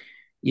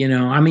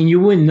 I mean, you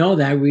wouldn't know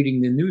that reading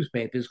the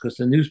newspapers because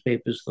the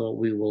newspapers thought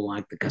we were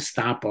like the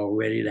Gestapo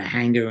ready to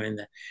hang her in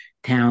the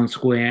town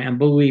square. And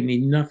believe me,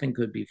 nothing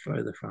could be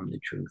further from the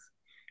truth.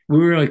 We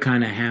were really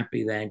kind of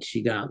happy that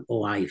she got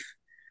life,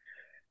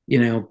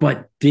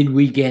 but did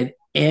we get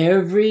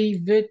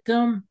every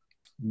victim?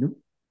 Nope.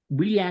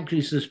 We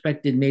actually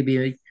suspected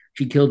maybe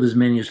she killed as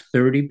many as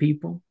 30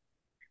 people,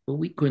 but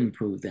we couldn't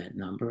prove that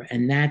number.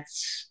 And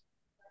that's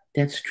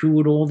true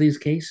with all these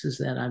cases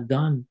that I've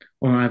done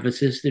or I've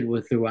assisted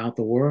with throughout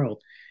the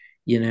world.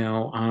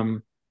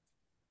 In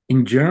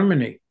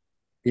Germany,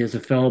 there's a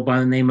fellow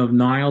by the name of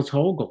Niles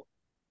Hogel.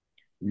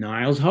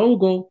 Niles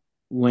Hogel,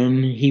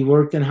 when he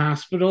worked in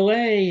Hospital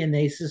A and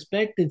they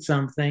suspected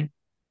something,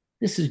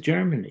 this is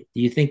Germany.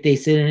 Do you think they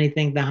said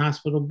anything to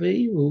Hospital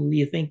B? Or do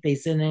you think they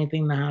said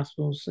anything to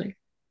Hospital C?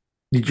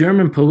 The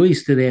German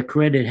police, to their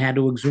credit, had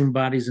to exhume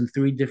bodies in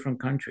 3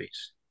 different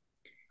countries.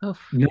 Oof.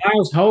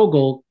 Niles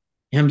Hogel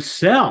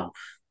himself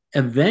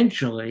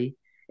eventually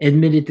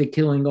admitted to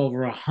killing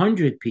over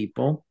 100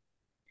 people.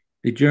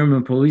 The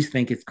German police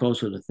think it's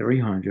closer to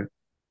 300.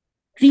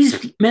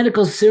 These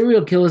medical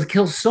serial killers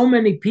kill so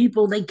many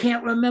people, they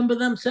can't remember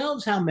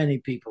themselves how many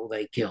people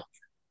they killed.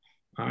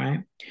 All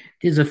right.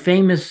 There's a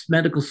famous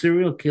medical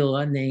serial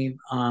killer named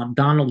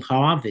Donald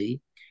Harvey,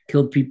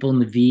 killed people in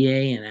the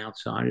VA and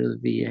outside of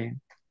the VA.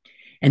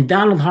 And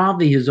Donald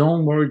Harvey, his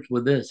own words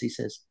were this. He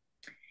says,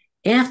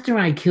 after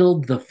I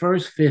killed the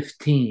first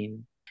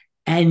 15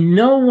 and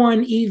no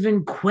one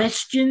even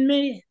questioned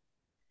me,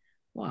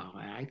 well,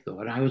 I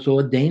thought I was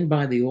ordained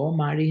by the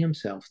Almighty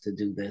himself to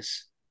do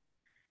this.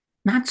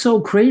 Not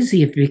so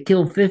crazy if you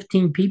kill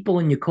 15 people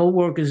and your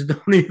coworkers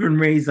don't even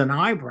raise an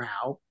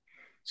eyebrow.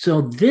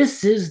 So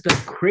this is the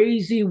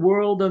crazy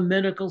world of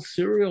medical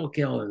serial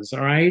killers,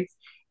 all right?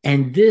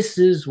 And this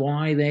is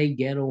why they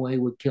get away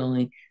with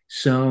killing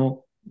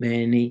so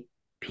many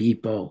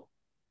people.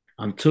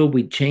 Until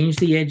we change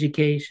the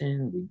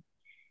education, we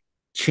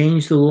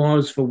change the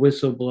laws for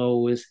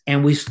whistleblowers,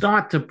 and we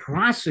start to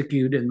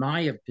prosecute, in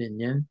my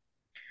opinion,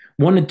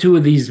 1 or 2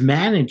 of these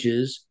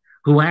managers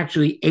who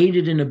actually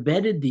aided and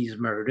abetted these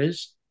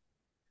murders,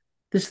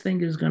 this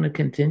thing is going to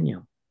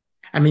continue.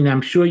 I mean,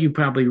 I'm sure you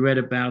probably read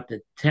about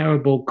the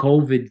terrible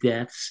COVID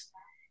deaths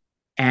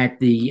at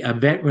the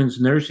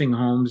veterans nursing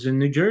homes in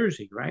New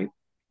Jersey, right?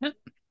 Yep.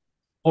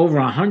 Over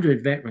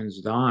 100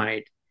 veterans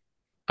died.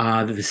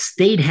 The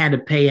state had to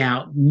pay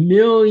out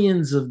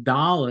millions of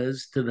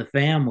dollars to the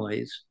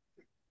families.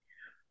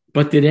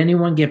 But did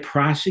anyone get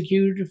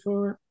prosecuted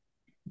for it?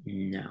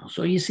 No.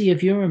 So you see,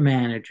 if you're a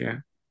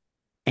manager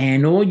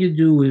and all you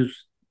do is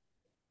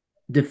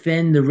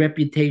defend the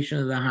reputation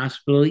of the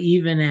hospital,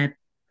 even at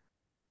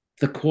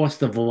the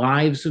cost of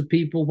lives of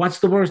people, what's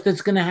the worst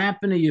that's going to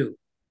happen to you?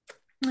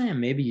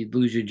 Maybe you'd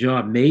lose your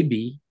job.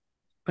 Maybe.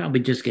 Probably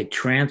just get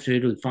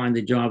transferred or find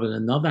a job at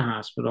another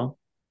hospital.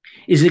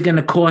 Is it going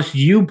to cost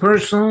you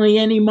personally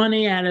any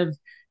money out of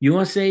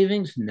your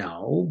savings?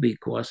 No,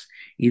 because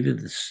either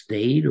the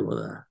state or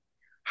the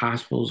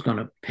hospital is going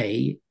to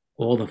pay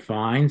all the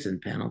fines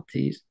and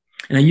penalties.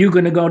 And are you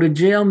going to go to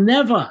jail?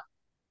 Never.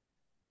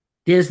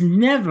 There's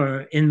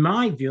never, in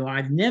my view,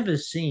 I've never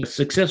seen a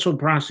successful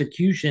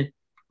prosecution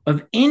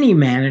of any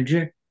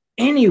manager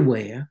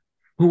anywhere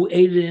who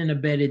aided and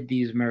abetted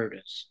these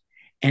murders.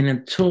 And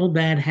until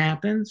that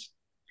happens,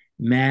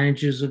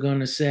 managers are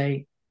going to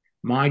say,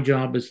 my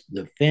job is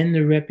to defend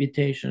the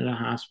reputation of the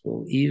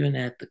hospital, even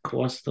at the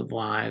cost of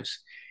lives.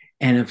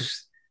 And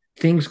if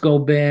things go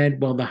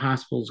bad, well, the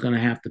hospital is going to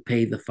have to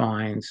pay the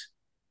fines.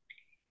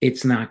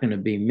 It's not going to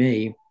be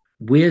me.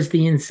 Where's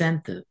the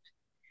incentive?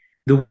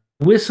 The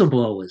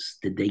Whistleblowers,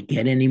 did they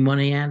get any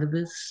money out of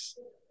this?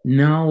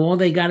 No, all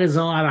they got is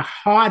a lot of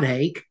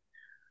heartache,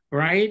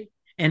 right?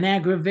 And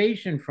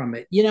aggravation from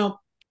it.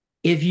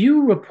 If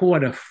you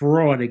report a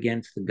fraud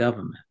against the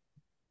government,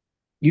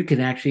 you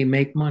can actually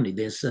make money.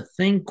 There's a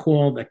thing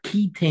called a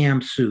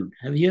Quitam suit.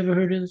 Have you ever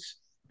heard of this?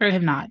 I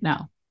have not,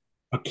 no.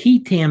 A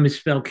Quitam is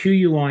spelled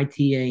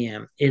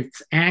Quitam.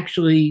 It's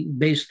actually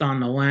based on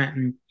the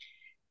Latin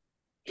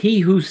he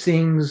who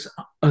sings,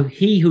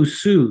 he who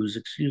sues,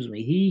 excuse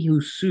me, he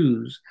who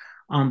sues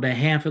on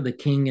behalf of the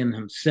king and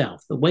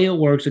himself. The way it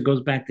works, it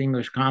goes back to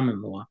English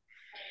common law.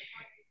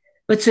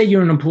 Let's say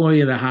you're an employee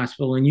of the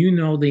hospital and you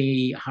know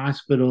the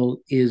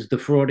hospital is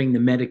defrauding the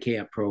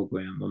Medicare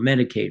program or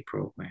Medicaid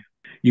program.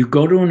 You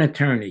go to an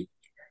attorney,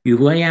 you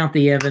lay out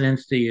the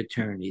evidence to the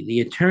attorney. The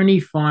attorney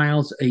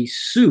files a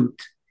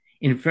suit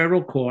in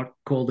federal court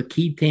called the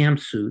Quitam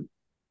suit.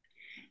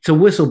 It's a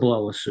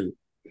whistleblower suit.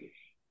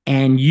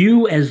 And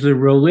you, as the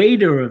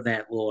relator of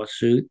that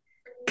lawsuit,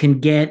 can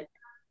get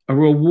a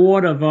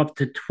reward of up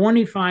to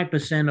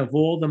 25% of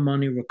all the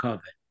money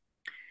recovered.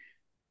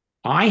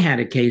 I had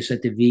a case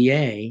at the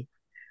VA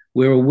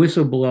where a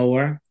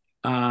whistleblower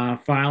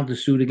filed a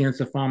suit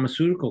against a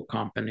pharmaceutical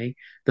company.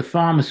 The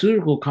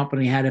pharmaceutical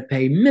company had to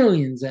pay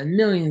millions and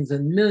millions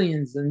and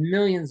millions and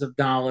millions of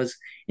dollars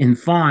in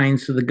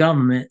fines to the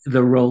government.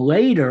 The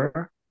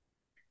relator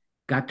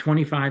got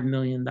 $25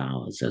 million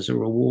as a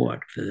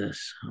reward for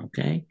this.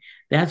 Okay.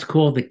 That's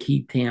called the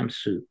Quitam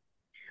suit.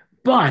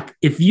 But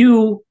if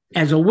you,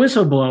 as a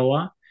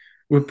whistleblower,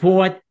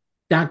 report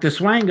Dr.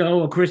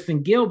 Swango or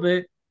Kristen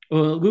Gilbert or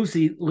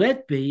Lucy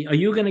Letby, are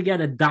you going to get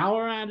 $1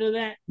 out of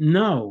that?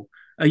 No.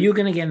 Are you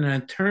going to get an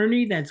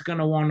attorney that's going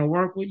to want to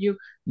work with you?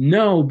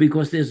 No,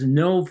 because there's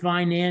no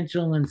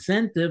financial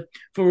incentive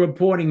for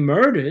reporting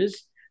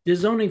murders.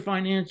 There's only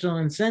financial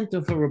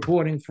incentive for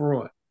reporting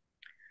fraud.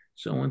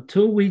 So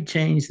until we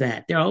change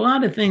that, there are a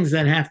lot of things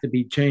that have to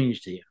be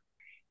changed here.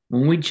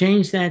 When we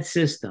change that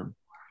system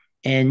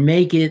and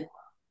make it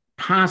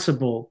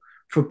possible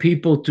for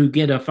people to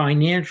get a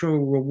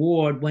financial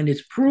reward when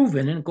it's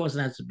proven, and of course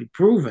it has to be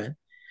proven,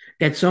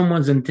 that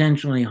someone's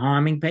intentionally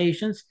harming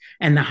patients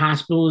and the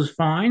hospital is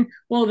fine,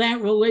 well,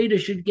 that relator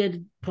should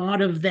get part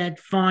of that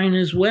fine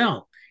as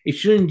well. It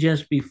shouldn't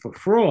just be for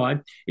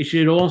fraud. It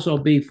should also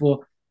be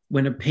for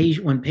when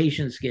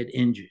patients get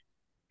injured.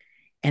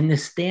 And the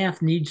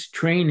staff needs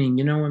training.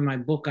 In my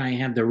book, I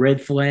have the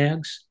red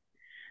flags.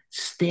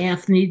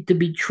 Staff need to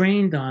be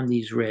trained on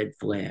these red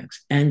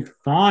flags. And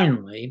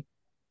finally,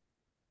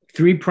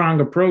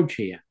 three-pronged approach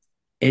here: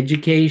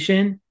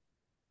 education,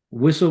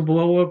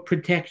 whistleblower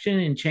protection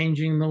and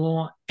changing the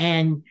law,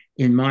 and,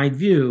 in my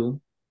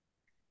view,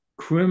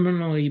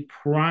 criminally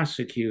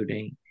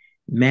prosecuting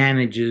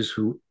managers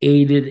who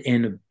aided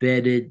and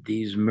abetted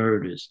these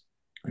murders.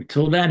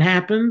 Until that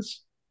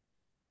happens,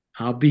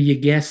 I'll be your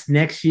guest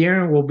next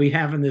year, and we'll be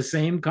having the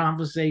same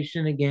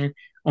conversation again,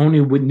 only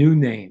with new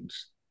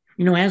names.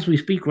 As we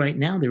speak right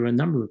now, there are a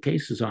number of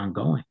cases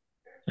ongoing.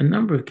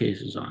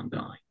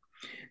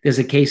 There's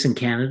a case in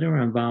Canada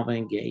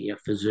involving a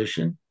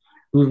physician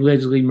who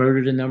allegedly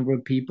murdered a number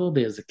of people.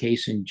 There's a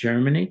case in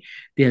Germany.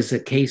 There's a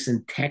case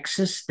in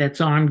Texas that's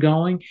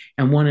ongoing,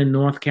 and one in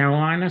North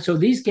Carolina. So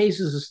these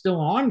cases are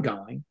still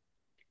ongoing.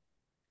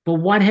 But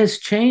what has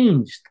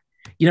changed?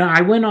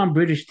 I went on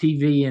British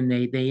TV and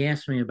they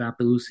asked me about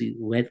the Lucy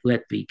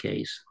Letby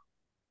case.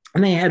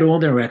 And they had all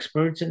their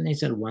experts and they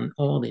said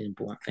all the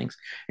important things.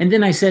 And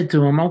then I said to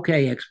them,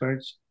 okay,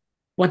 experts,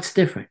 what's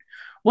different?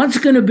 What's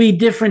going to be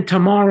different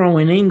tomorrow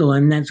in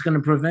England that's going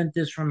to prevent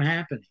this from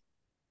happening?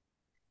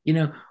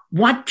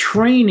 What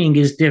training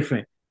is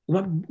different?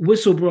 What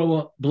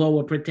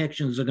whistleblower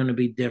protections are going to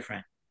be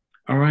different?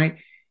 All right.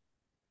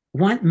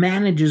 What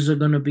managers are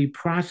going to be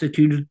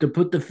prosecuted to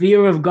put the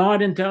fear of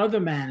God into other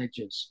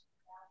managers?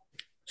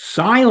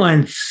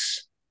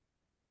 Silence.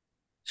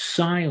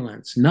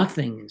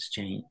 Nothing has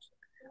changed.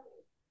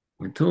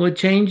 Until it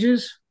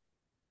changes,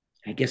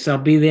 I guess I'll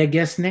be their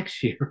guest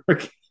next year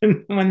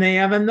when they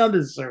have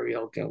another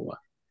serial killer.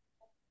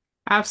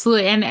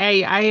 Absolutely. And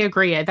I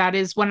agree. That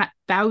is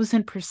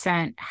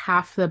 1000%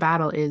 half the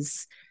battle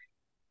is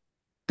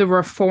the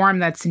reform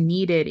that's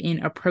needed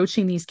in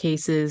approaching these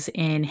cases,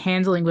 in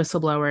handling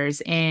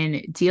whistleblowers,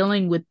 and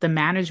dealing with the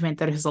management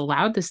that has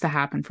allowed this to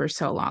happen for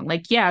so long.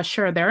 Yeah,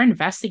 sure, they're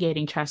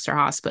investigating Chester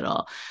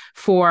Hospital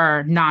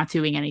for not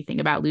doing anything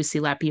about Lucy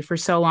Letby for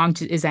so long.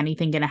 Is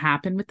anything going to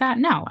happen with that?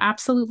 No,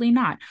 absolutely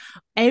not.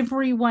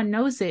 Everyone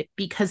knows it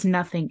because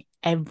nothing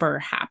ever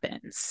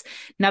happens.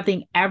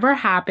 Nothing ever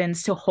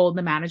happens to hold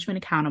the management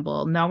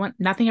accountable.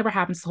 Nothing ever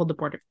happens to hold the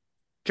board of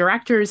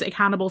directors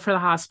accountable for the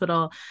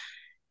hospital.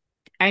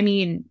 I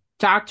mean,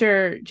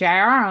 Dr.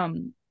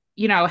 Jairam,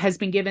 has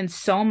been given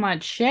so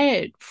much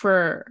shit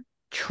for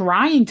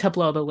trying to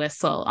blow the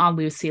whistle on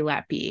Lucy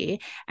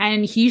Letby,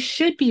 and he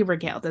should be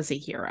regaled as a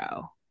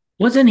hero.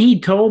 Wasn't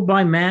he told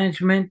by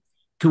management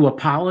to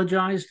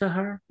apologize to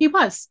her? He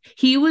was.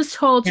 He was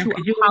told to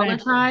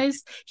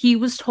apologize. He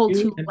was told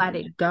to let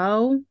it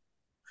go.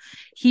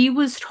 He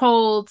was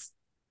told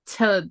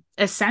to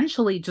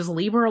essentially just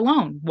leave her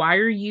alone. Why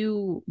are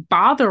you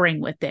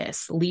bothering with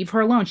this? Leave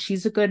her alone.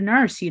 She's a good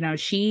nurse.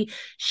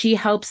 She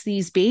helps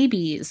these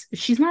babies.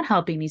 She's not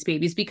helping these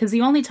babies because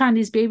the only time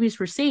these babies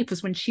were safe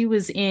was when she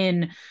was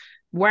in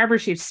wherever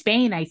she was,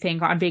 Spain, I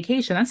think, on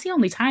vacation. That's the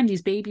only time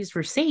these babies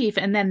were safe.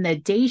 And then the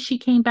day she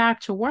came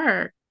back to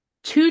work,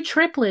 two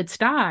triplets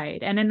died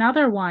and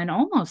another one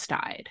almost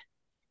died.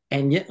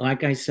 And yet,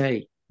 like I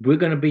say, we're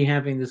going to be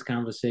having this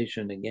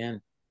conversation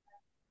again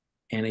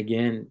and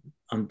again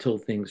until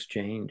things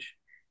change.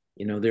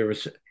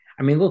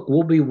 I mean, look,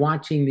 we'll be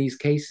watching these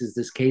cases.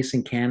 This case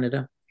in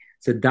Canada,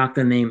 it's a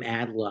doctor named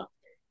Adler.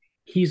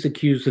 He's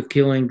accused of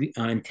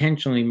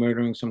intentionally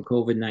murdering some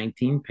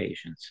COVID-19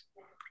 patients.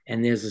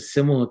 And there's a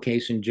similar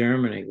case in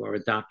Germany where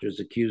a doctor is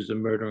accused of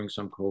murdering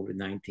some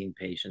COVID-19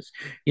 patients.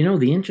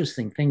 The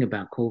interesting thing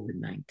about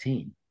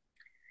COVID-19,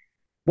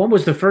 what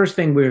was the first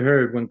thing we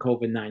heard when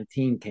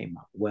COVID-19 came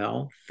up?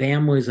 Well,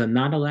 families are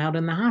not allowed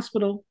in the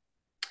hospital.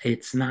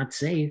 It's not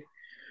safe.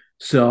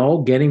 So,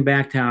 getting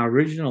back to our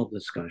original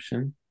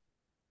discussion,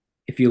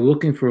 if you're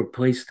looking for a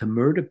place to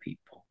murder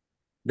people,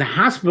 the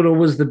hospital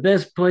was the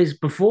best place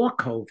before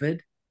COVID.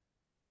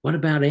 What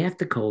about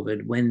after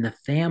COVID when the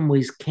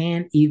families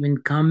can't even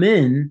come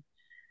in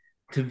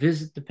to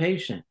visit the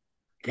patient?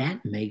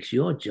 That makes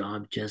your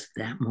job just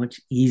that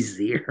much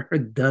easier,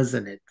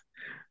 doesn't it?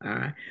 All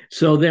right.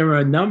 So there are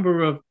a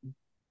number of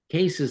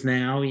cases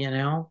now,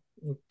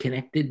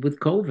 connected with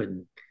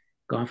COVID.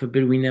 God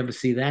forbid we never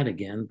see that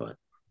again, but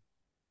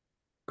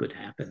could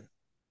happen.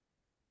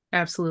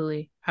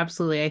 Absolutely.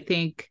 Absolutely. I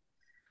think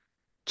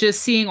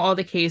just seeing all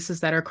the cases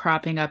that are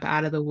cropping up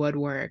out of the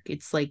woodwork,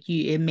 it's like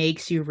it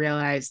makes you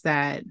realize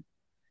that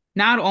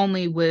not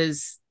only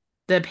was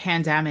the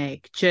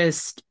pandemic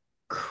just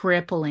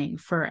crippling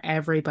for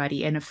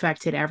everybody and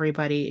affected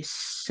everybody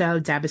so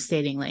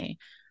devastatingly,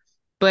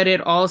 but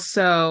it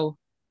also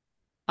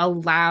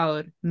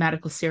allowed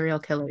medical serial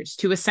killers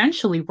to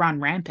essentially run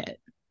rampant.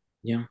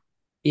 Yeah.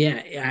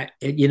 Yeah.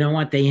 You know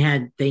what? They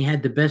had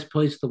the best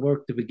place to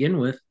work to begin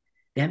with.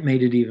 That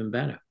made it even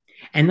better.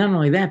 And not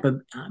only that, but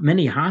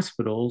many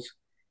hospitals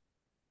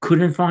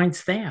couldn't find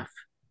staff.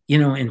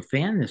 In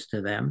fairness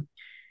to them,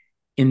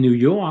 in New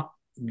York,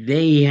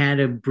 they had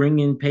to bring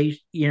in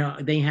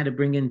they had to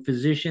bring in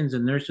physicians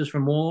and nurses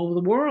from all over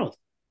the world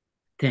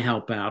to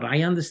help out.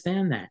 I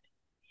understand that.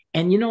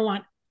 And you know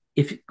what?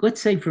 If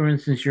let's say, for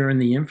instance, you're in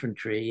the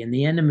infantry and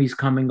the enemy's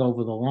coming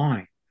over the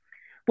line,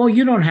 well,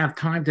 you don't have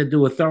time to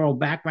do a thorough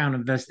background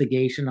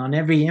investigation on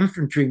every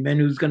infantryman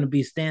who's going to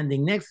be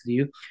standing next to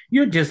you.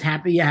 You're just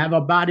happy you have a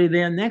body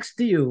there next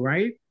to you,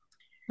 right?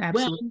 Well,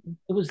 Absolutely.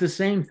 it was the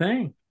same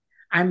thing.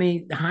 I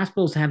mean, the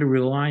hospitals had to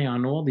rely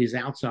on all these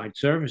outside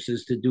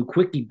services to do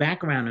quickie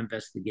background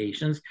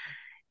investigations.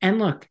 And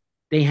look,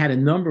 they had a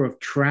number of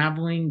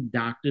traveling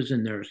doctors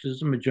and nurses.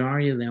 The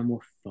majority of them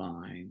were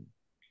fine.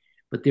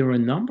 But there were a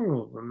number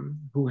of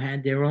them who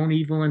had their own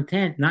evil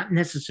intent, not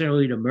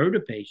necessarily to murder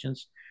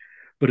patients,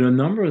 but a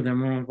number of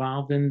them were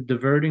involved in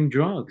diverting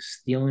drugs,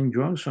 stealing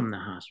drugs from the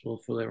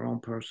hospital for their own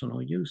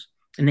personal use.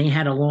 And they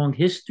had a long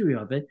history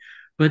of it,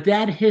 but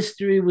that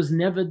history was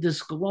never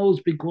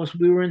disclosed because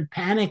we were in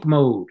panic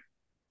mode.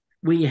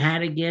 We had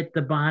to get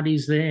the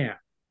bodies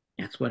there.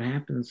 That's what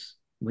happens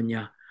when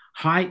you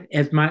hide.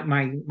 As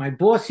my old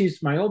boss used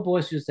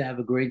to have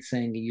a great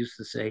saying. He used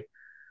to say,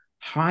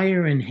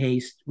 hire in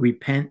haste,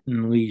 repent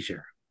in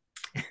leisure.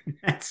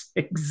 That's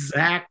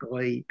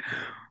exactly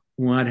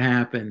what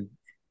happened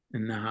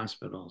in the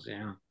hospitals.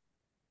 Yeah.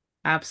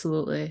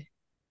 Absolutely.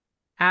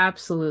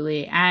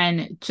 Absolutely.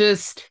 And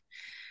just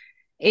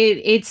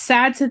it's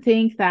sad to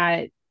think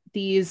that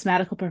these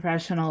medical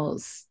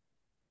professionals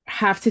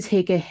have to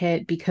take a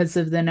hit because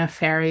of the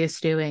nefarious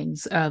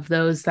doings of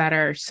those that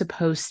are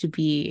supposed to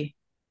be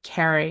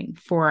caring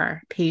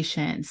for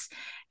patients.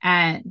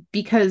 And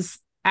because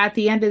at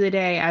the end of the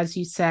day, as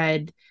you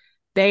said,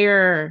 they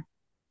are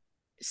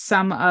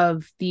some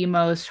of the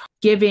most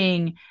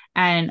giving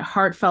and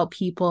heartfelt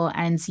people,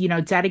 and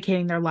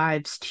dedicating their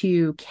lives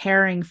to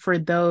caring for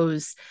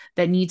those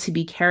that need to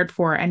be cared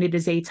for. And it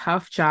is a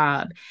tough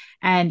job,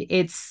 and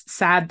it's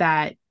sad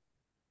that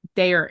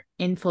they are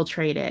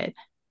infiltrated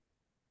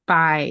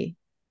by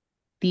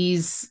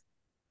these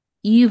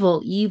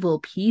evil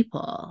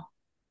people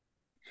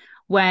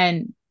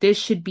when this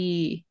should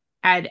be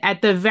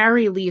at the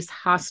very least,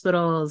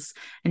 hospitals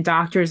and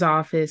doctors'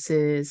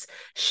 offices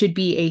should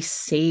be a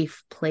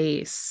safe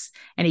place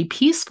and a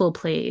peaceful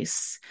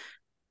place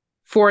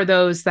for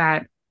those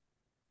that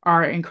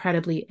are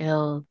incredibly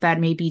ill, that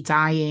may be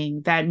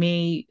dying, that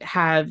may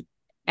have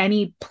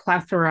any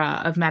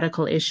plethora of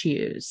medical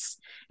issues.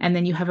 And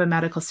then you have a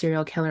medical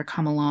serial killer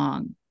come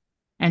along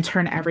and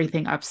turn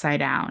everything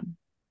upside down.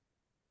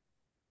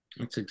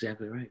 That's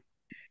exactly right.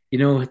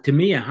 To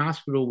me, a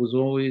hospital was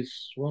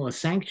always, well, a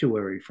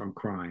sanctuary from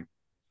crime.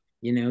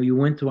 You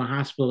went to a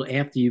hospital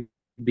after you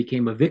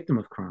became a victim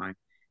of crime,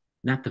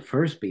 not to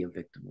first be a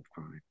victim of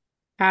crime.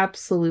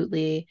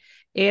 Absolutely.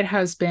 It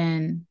has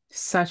been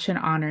such an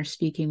honor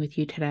speaking with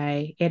you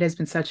today. It has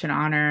been such an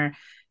honor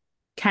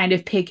kind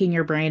of picking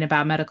your brain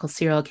about medical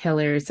serial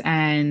killers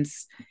and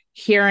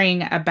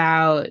hearing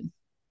about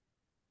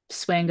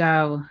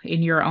Swango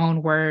in your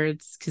own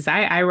words, because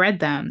I read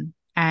them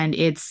and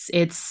it's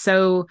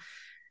so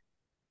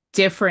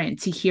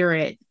different to hear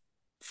it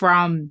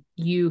from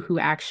you who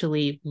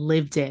actually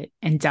lived it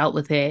and dealt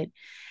with it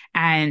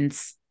and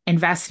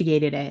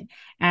investigated it.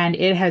 And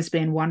it has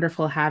been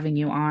wonderful having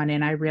you on.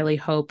 And I really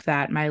hope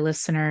that my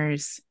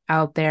listeners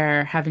out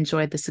there have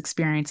enjoyed this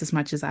experience as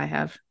much as I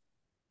have.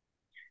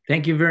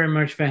 Thank you very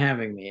much for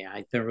having me.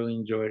 I thoroughly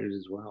enjoyed it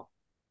as well.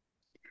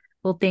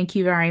 Well, thank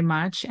you very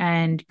much.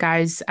 And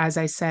guys, as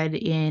I said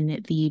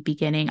in the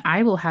beginning,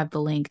 I will have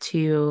the link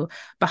to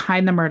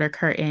Behind the Murder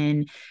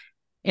Curtain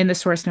in the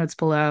source notes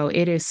below.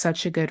 It is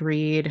such a good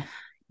read.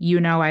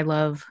 I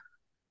love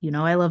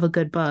a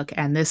good book,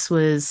 and this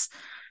was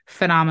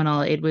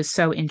phenomenal. It was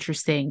so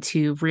interesting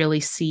to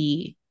really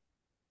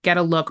get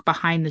a look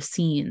behind the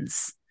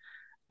scenes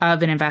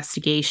of an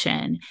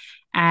investigation.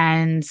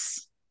 And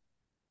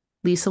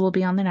Lisa will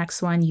be on the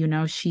next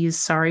one. She's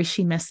sorry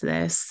she missed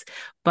this,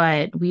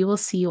 but we will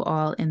see you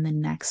all in the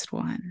next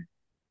one.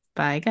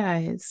 Bye,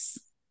 guys.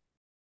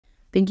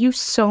 Thank you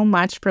so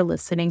much for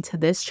listening to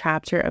this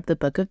chapter of the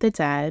Book of the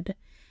Dead.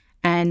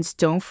 And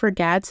don't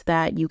forget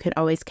that you can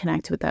always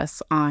connect with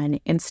us on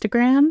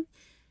Instagram.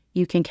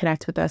 You can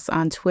connect with us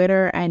on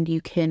Twitter, and you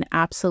can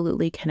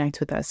absolutely connect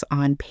with us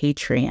on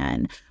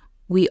Patreon.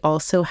 We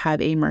also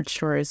have a merch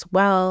store as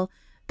well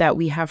that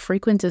we have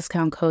frequent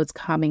discount codes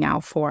coming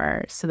out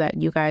for, so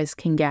that you guys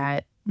can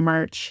get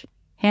merch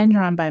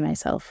hand-drawn by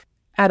myself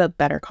at a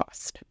better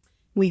cost.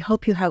 We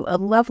hope you have a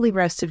lovely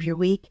rest of your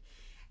week.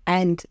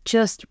 And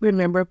just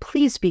remember,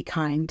 please be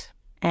kind.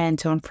 And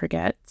don't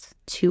forget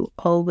to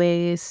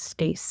always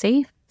stay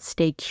safe,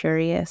 stay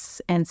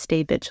curious, and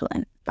stay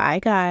vigilant. Bye,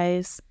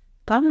 guys.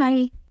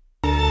 Bye.